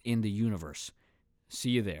podcast in the universe.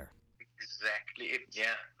 See you there. Exactly it.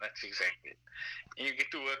 Yeah, that's exactly it. And you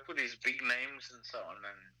get to work with these big names and so on.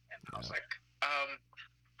 And I was like,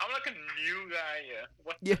 I'm like a new guy here.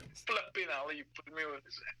 What Yeah. the flipping hell are you putting me with?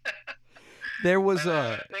 There was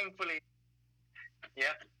Thankfully,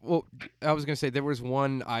 yeah. well, I was gonna say there was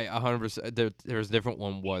one I 100%. There was a different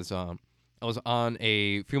one. I was on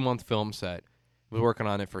a few month film set. Was working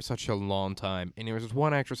on it for such a long time, and there was this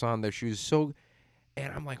one actress on there. She was so,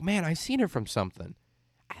 and I'm like, man, I've seen her from something.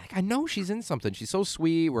 I know she's in something. She's so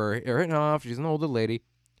sweet. We're hitting off. She's an older lady.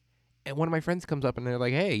 And one of my friends comes up and they're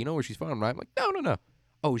like, hey, you know where she's from, right? I'm like, no.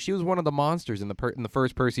 Oh, she was one of the monsters in the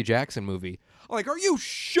first Percy Jackson movie. I'm like, are you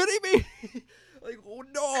shitting me? Like, oh,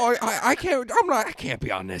 no, I can't. I can't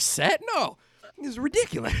be on this set. No, this is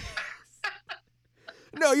ridiculous.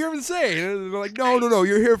 No, you're insane. And they're like, no,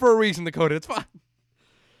 you're here for a reason, Dakota. It's fine.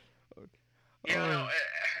 Yeah, no,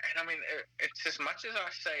 and I mean, it's as much as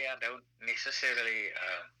I say I don't necessarily,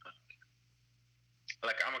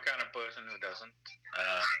 like, I'm a kind of person who doesn't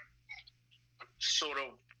sort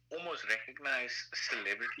of almost recognize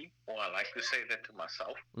celebrity, or I like to say that to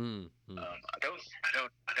myself. I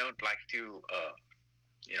don't like to,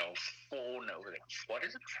 fawn over them. What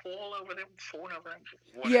is it? Fall over them? Fawn over them?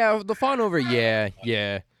 Whatever. Yeah, the fawn over, yeah.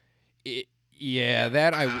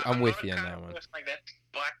 That I'm with not you a on kind that of one. person like that,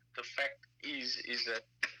 but the fact is that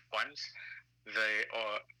once they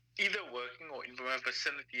are either working or in my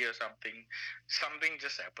vicinity or something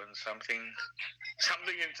just happens.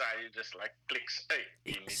 Something inside you just like clicks. Hey,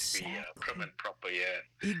 you need to be prim and proper here.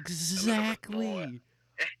 Exactly.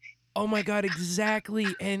 Oh my God, exactly.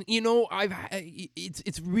 And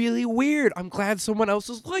it's really weird. I'm glad someone else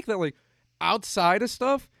is like that. Like outside of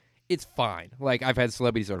stuff, it's fine. Like I've had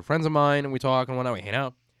celebrities that are friends of mine and we talk and whatnot, we hang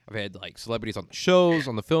out. I've had like celebrities on the shows,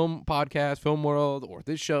 on the film podcast, Film World, or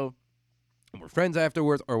this show, and we're friends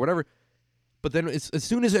afterwards or whatever. But then as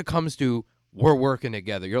soon as it comes to we're working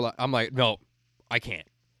together, I'm like, no, I can't.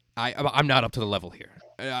 I'm not up to the level here.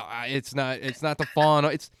 It's not the fawn.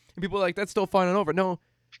 It's people are like that's still fawning over. No,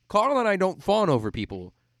 Carl and I don't fawn over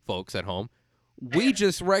people, folks at home. We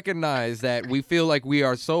just recognize that we feel like we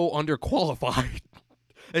are so underqualified.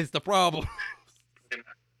 It's the problem.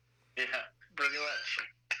 Yeah, pretty much.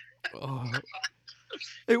 Oh.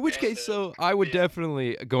 In which case, so I would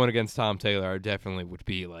definitely, going against Tom Taylor, I definitely would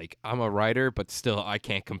be like, I'm a writer, but still I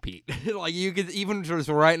can't compete. Like you could, even just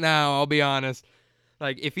right now, I'll be honest.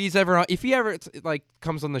 Like if he ever like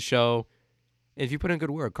comes on the show, if you put in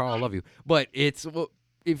good work, Carl, I love you. But if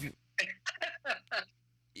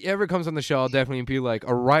he ever comes on the show, I'll definitely be like,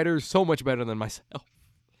 a writer's so much better than myself.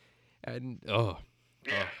 And Well,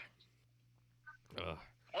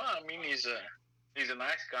 I mean, he's a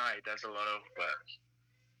nice guy. He does a lot of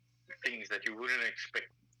things that you wouldn't expect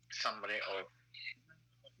somebody of,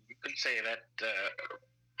 you could say that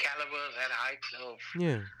caliber, that height of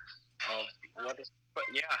what is, but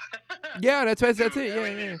yeah, that's it.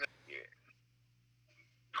 Yeah.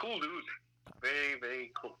 Cool dude, very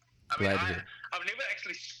very cool. I've never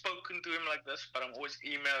actually spoken to him like this, but I'm always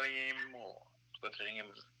emailing him or twittering him.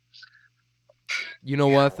 You know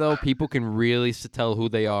what though? People can really tell who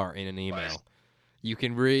they are in an email. You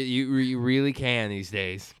can you really can these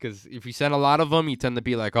days, because if you send a lot of them, you tend to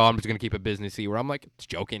be like, oh, I'm just gonna keep it businessy. Where I'm like, it's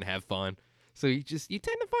joking, have fun. So you tend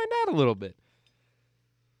to find out a little bit.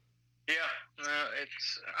 Yeah,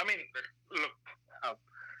 I mean, look,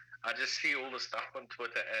 I just see all the stuff on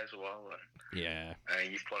Twitter as well, and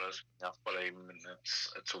he follows me, I follow him, and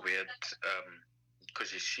it's weird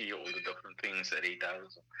because you see all the different things that he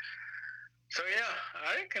does. So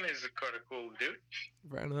I reckon he's quite a cool dude.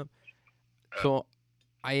 Right enough. So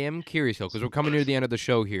I am curious though, because we're coming near the end of the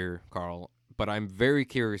show here, Carl. But I'm very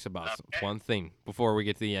curious about one thing before we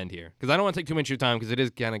get to the end here, because I don't want to take too much of your time, because it is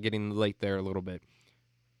kind of getting late there a little bit.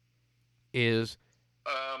 Well,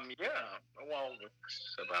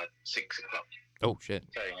 it's about 6 o'clock. Oh shit.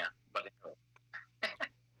 So but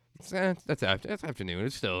that's afternoon.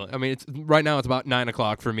 It's still. I mean, it's right now. It's about 9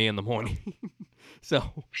 o'clock for me in the morning. So.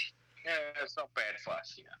 Yeah, it's not bad for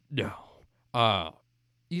us. Yeah. No.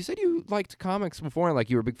 You said you liked comics beforehand, like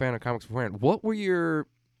you were a big fan of comics beforehand. What were your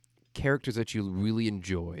characters that you really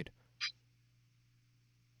enjoyed?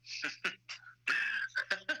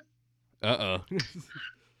 Uh-oh.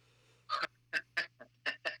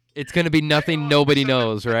 It's going to be nothing nobody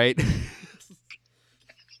knows, right? No,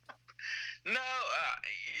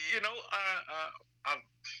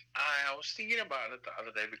 I was thinking about it the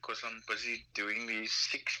other day because I'm busy doing these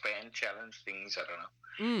 6-band challenge things. I don't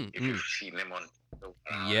know if you've seen them on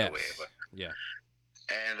yes. wherever. Yeah.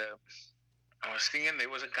 And I was thinking there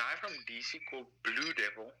was a guy from DC called Blue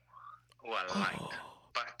Devil who I liked,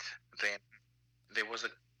 but then there was a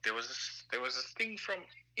thing from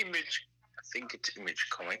Image. I think it's Image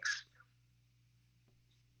Comics.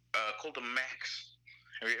 called the Max.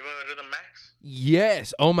 Have you ever heard of the Max?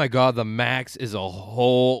 Yes. Oh my God, the Max is a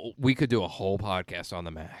whole. We could do a whole podcast on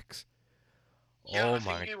the Max. Yeah, Oh I think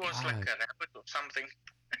my he was like God. a rabbit or something.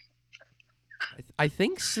 I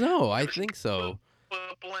think so. I think so.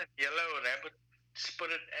 Purple and yellow rabbit,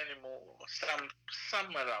 spirit animal, or some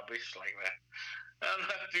rubbish like that. I'm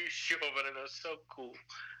not too sure, but it was so cool.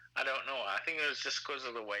 I don't know. I think it was just because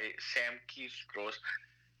of the way Sam Keith draws.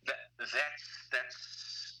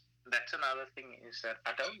 That's another thing is that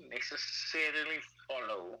I don't necessarily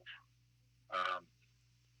follow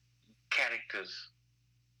characters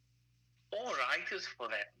or writers for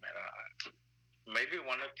that matter. Maybe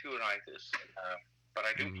one or two writers, but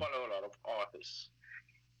I do follow a lot of artists.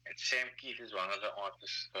 And Sam Keith is one of the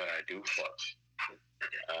artists that I do follow.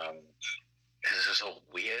 This is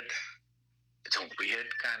it's a weird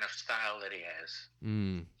kind of style that he has.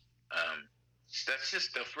 That's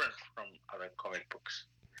just different from other comic books.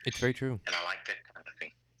 It's very true. And I like that kind of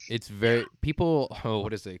thing. It's very people. Oh,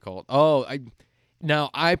 what is it called? I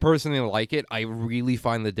personally like it. I really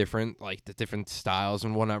find the different styles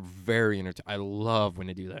and whatnot very entertaining. I love when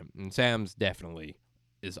they do that. And Sam's definitely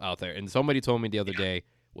is out there. And somebody told me the other day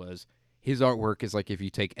was his artwork is like if you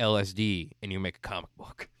take LSD and you make a comic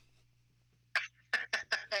book.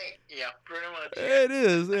 Yeah, pretty much. It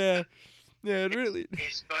is, yeah. Yeah, it really.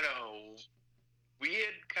 It's got a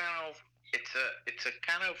weird kind of. It's a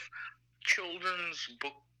kind of children's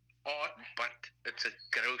book art, but it's a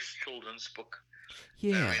gross children's book.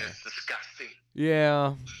 Yeah. I mean, it's disgusting.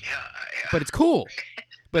 Yeah. Yeah. But it's cool.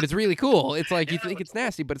 But it's really cool. It's like you think it's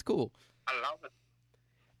nasty, but it's cool. I love it.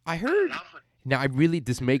 I heard. I love it. Now,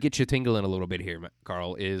 this may get you tingling a little bit here,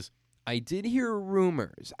 Carl, is I did hear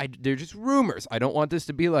rumors. They're just rumors. I don't want this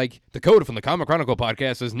to be like Dakota from the Comic Chronicle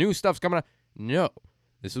podcast says new stuff's coming out. No,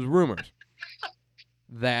 this is rumors.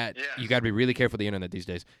 That you got to be really careful with the internet these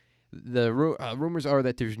days. The rumors are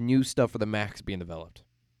that there's new stuff for the Max being developed.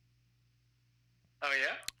 Oh,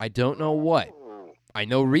 yeah? I don't know what. Ooh. I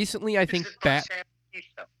know recently, I think Sam Keith?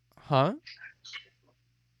 Huh?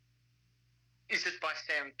 Is it by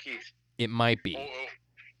Sam Keith? It might be. Okay.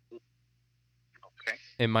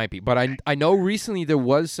 It might be. But I know recently there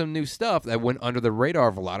was some new stuff that went under the radar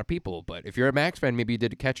of a lot of people. But if you're a Max fan, maybe you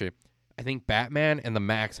did catch it. I think Batman and the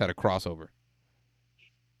Max had a crossover.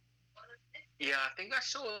 Yeah, I think I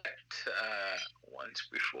saw that once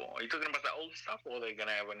before. Are you talking about the old stuff, or are they going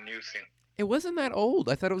to have a new thing? It wasn't that old.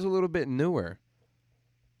 I thought it was a little bit newer.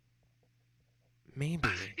 Maybe.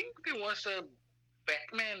 I think there was a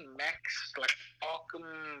Batman Max, like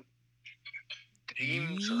Arkham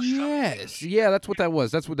Dreams or something. Yes. Yeah, that's what that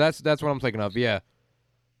was. That's what I'm thinking of. Yeah.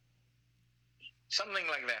 Something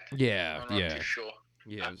like that. Yeah, I'm not too sure.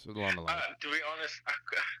 Yeah, it was along the line. To be honest, I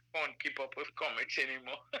can't keep up with comics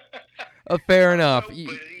anymore. Fair enough. So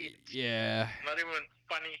busy. Yeah. Not even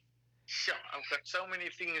funny. Sure, I've got so many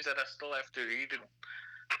things that I still have to read and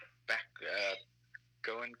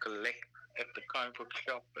go and collect at the comic book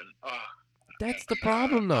shop. And that's the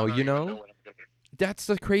problem, though, you know? That's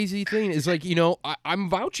the crazy thing. Is like, you know, I'm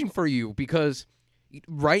vouching for you because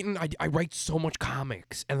writing, I write so much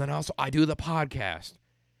comics. And then also I do the podcast.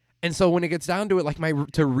 And so when it gets down to it, like my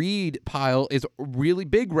to read pile is really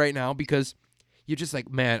big right now because you're just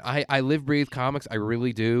like, man, I live, breathe comics. I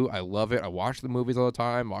really do. I love it. I watch the movies all the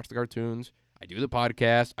time, watch the cartoons. I do the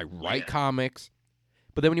podcast. I write comics.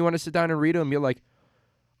 But then when you want to sit down and read them, you're like,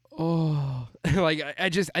 oh, like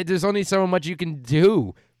there's only so much you can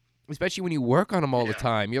do, especially when you work on them all the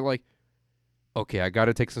time. You're like, okay, I got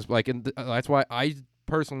to take some, like, and that's why I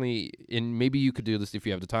personally, and maybe you could do this if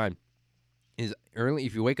you have the time, is early.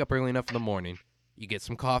 If you wake up early enough in the morning, you get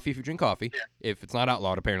some coffee if you drink coffee, if it's not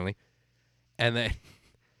outlawed apparently, and then.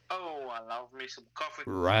 Oh, I love me some coffee.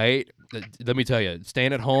 Right. Let me tell you,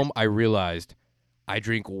 staying at home, I realized I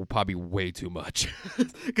drink probably way too much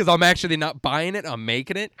because I'm actually not buying it. I'm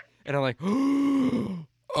making it, and I'm like,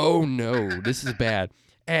 oh no, this is bad.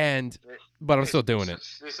 But I'm still doing it.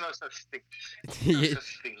 There's no such thing. No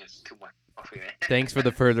such thing as too much coffee, man. Thanks for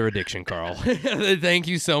the further addiction, Carl. Thank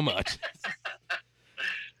you so much.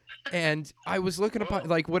 And I was looking upon,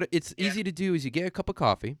 like, what it's easy to do is you get a cup of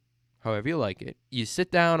coffee, however you like it. You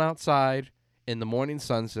sit down outside in the morning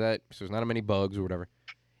sunset, so there's not many bugs or whatever,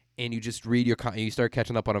 and you just read you start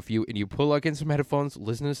catching up on a few, and you plug in some headphones,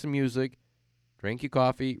 listen to some music, drink your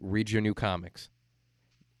coffee, read your new comics.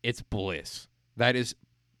 It's bliss. That is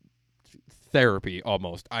therapy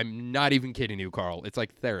almost. I'm not even kidding you, Carl. It's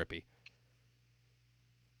like therapy.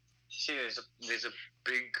 See, there's a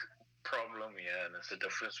big problem here, and there's a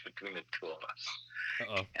difference between the two of us.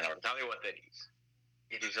 Uh-oh. And I'll tell you what that is.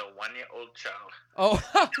 It is a 1-year-old child. Oh,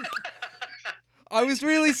 I was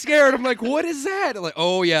really scared. I'm like, what is that? I'm like,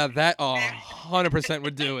 oh yeah, that 100%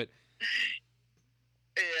 would do it.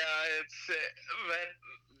 Yeah, it's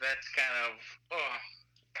that's kind of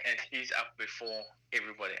and he's up before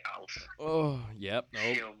everybody else. Oh, yep.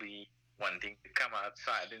 Nope. She'll be wanting to come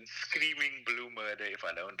outside and screaming blue murder if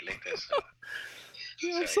I don't let her.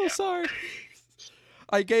 Yeah, I'm so sorry.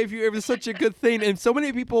 I gave you, it was such a good thing, and so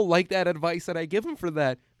many people like that advice that I give them for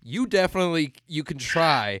that. You can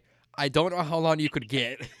try. I don't know how long you could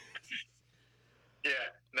get. Yeah,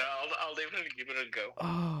 no, I'll definitely give it a go.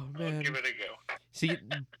 Oh, man. I'll give it a go. See,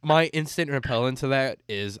 my instant repellent to that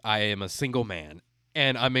is I am a single man,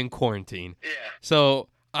 and I'm in quarantine. Yeah. So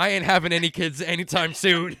I ain't having any kids anytime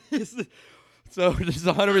soon. So there's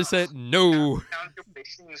 100% no. Count your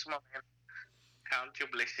blessings, my man. Count your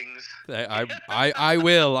blessings. I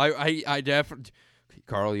will. I definitely.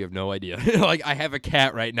 Carl, you have no idea. Like, I have a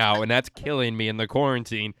cat right now, and that's killing me in the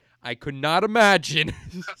quarantine. I could not imagine.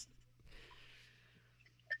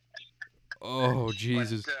 Oh,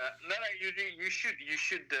 Jesus. But, no, you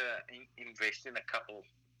should invest in a couple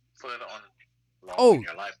further on in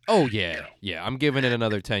your life. Oh, yeah. You know. Yeah, I'm giving it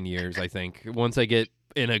another 10 years, I think. Once I get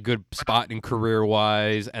in a good spot in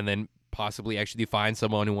career-wise, and then possibly actually find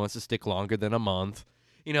someone who wants to stick longer than a month.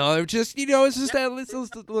 You know, it's just that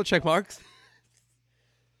little check marks.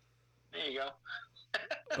 There you go.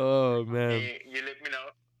 Oh, man. You let me know.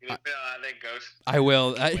 You let me know how that goes. I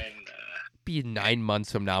will. Be 9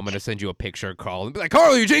 months from now, I'm going to send you a picture, Carl, and be like,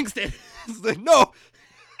 Carl, you jinxed it. It's like, no.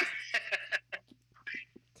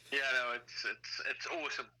 Yeah, no, it's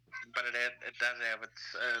awesome, but it does have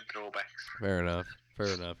its drawbacks. Fair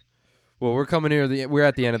enough. Well, we're coming here. We're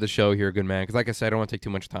at the end of the show here, good man. Because like I said, I don't want to take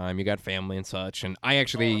too much time. You got family and such, and I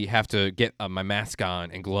actually have to get my mask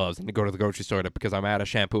on and gloves and to go to the grocery store because I'm out of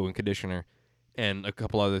shampoo and conditioner and a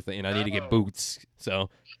couple other things. I need to get boots.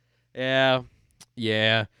 So, yeah.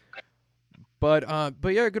 But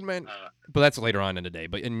yeah, good man. But that's later on in the day.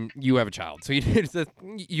 And you have a child, so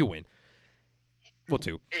you win. Well,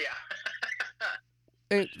 two.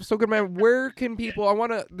 Yeah. So good man, where can people?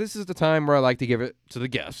 This is the time where I like to give it to the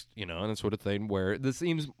guest, and that sort of thing. Where this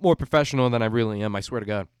seems more professional than I really am. I swear to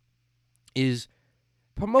God. Is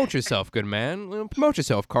promote yourself, good man. Promote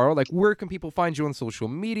yourself, Carl. Like, where can people find you on social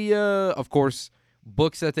media? Of course,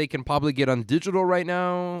 books that they can probably get on digital right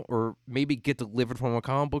now, or maybe get delivered from a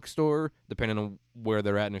comic book store, depending on where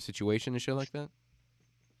they're at in their situation and shit like that.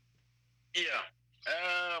 Yeah.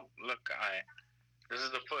 Look, this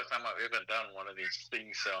is the first time I've ever done one of these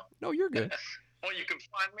things, so. No, you're good. Well, you can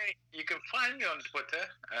find me. You can find me on Twitter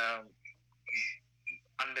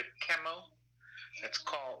under Camo. It's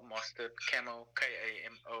called Mostert Camo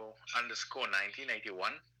KAMO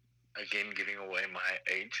 _1981. Again, giving away my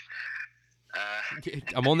age.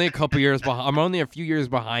 I'm only a couple years behind. I'm only a few years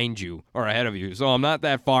behind you or ahead of you, so I'm not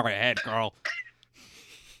that far ahead, Carl.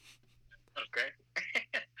 Okay.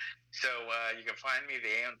 So you can find me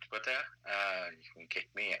there on Twitter. You can get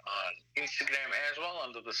me on Instagram as well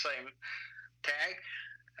under the same tag.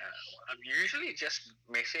 I'm usually just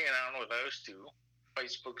messing around with those two.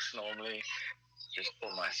 Facebook's normally just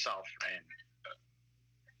for myself and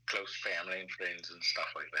close family and friends and stuff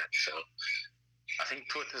like that. So I think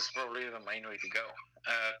Twitter's probably the main way to go.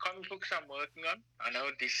 Comic books I'm working on. I know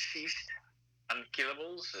DCeased,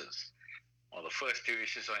 Unkillables is... Well, the first two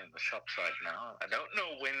issues are in the shops right now. I don't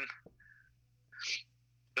know when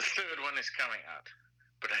the third one is coming out,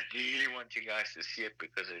 but I really want you guys to see it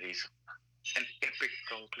because it is an epic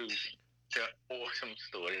conclusion to an awesome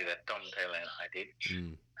story that Tom Taylor and I did.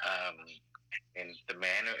 And The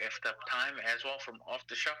Man Who Effed Up Time as well from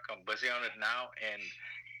Aftershock. I'm busy on it now, and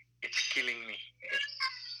it's killing me.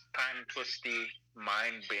 It's time twisty,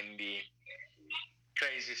 mind bendy,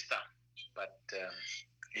 crazy stuff, but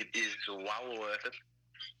it is well worth it.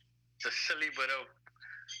 It's a silly bit of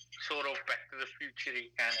sort of Back to the Future-y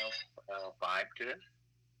kind of vibe to it.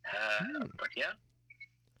 But yeah,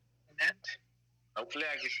 and hopefully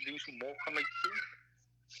I get to do some more comics soon.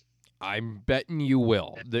 I'm betting you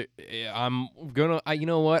will. I'm gonna. You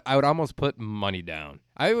know what? I would almost put money down.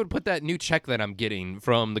 I would put that new check that I'm getting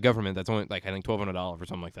from the government. That's only like I think $1,200 or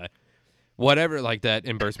something like that. Whatever, like that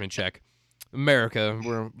reimbursement check. America,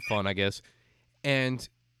 we're fun, I guess. And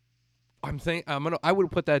I would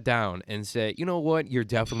put that down and say, you know what? You're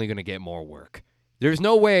definitely gonna get more work. There's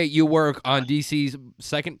no way you work on DC's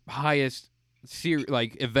second highest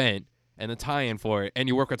event and the tie-in for it, and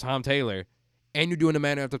you work with Tom Taylor, and you're doing a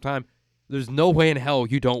Man After Time. There's no way in hell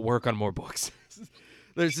you don't work on more books.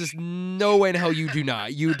 There's just no way in hell you do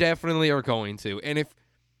not. You definitely are going to. And if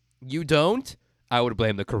you don't, I would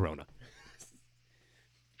blame the corona.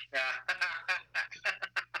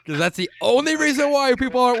 Because that's the only reason why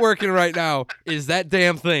people aren't working right now is that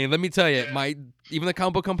damn thing. Let me tell you, even the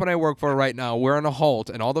comic book company I work for right now, we're on a halt,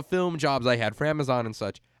 and all the film jobs I had for Amazon and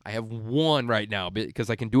such, I have one right now because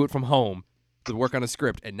I can do it from home to work on a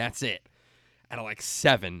script, and that's it. Out of like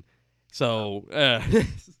 7. So,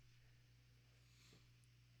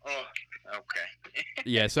 Oh, okay.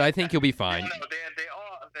 yeah, so I think you'll be fine. No, there are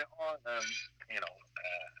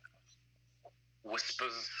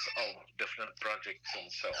whispers of different projects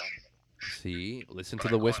and so on. See, listen But to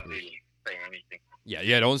I the can't whisper. really say anything.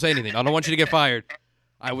 Yeah, don't say anything. I don't want you to get fired.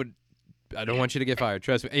 I don't want you to get fired.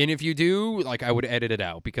 Trust me. And if you do, like, I would edit it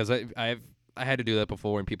out because I had to do that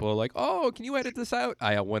before, and people are like, "Oh, can you edit this out?"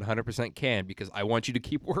 I 100% can because I want you to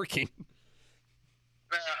keep working.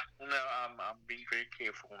 No, I'm being very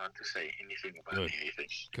careful not to say anything about anything.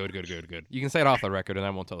 Good. You can say it off the record, and I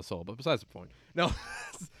won't tell a soul. But besides the point, no.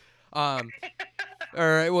 All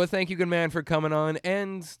right. Well, thank you, good man, for coming on.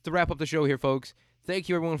 And to wrap up the show here, folks, thank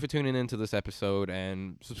you everyone for tuning into this episode,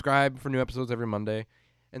 and subscribe for new episodes every Monday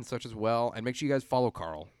and such as well. And make sure you guys follow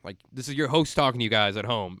Carl. Like, this is your host talking to you guys at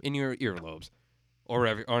home in your earlobes or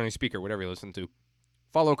on your speaker, whatever you listen to.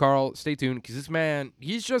 Follow Carl. Stay tuned, because this man,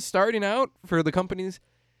 he's just starting out for the companies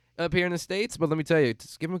up here in the States. But let me tell you,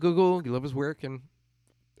 just give him a Google. You love his work, and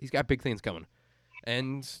he's got big things coming.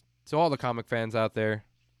 And to all the comic fans out there,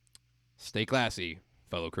 stay classy,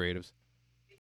 fellow creatives.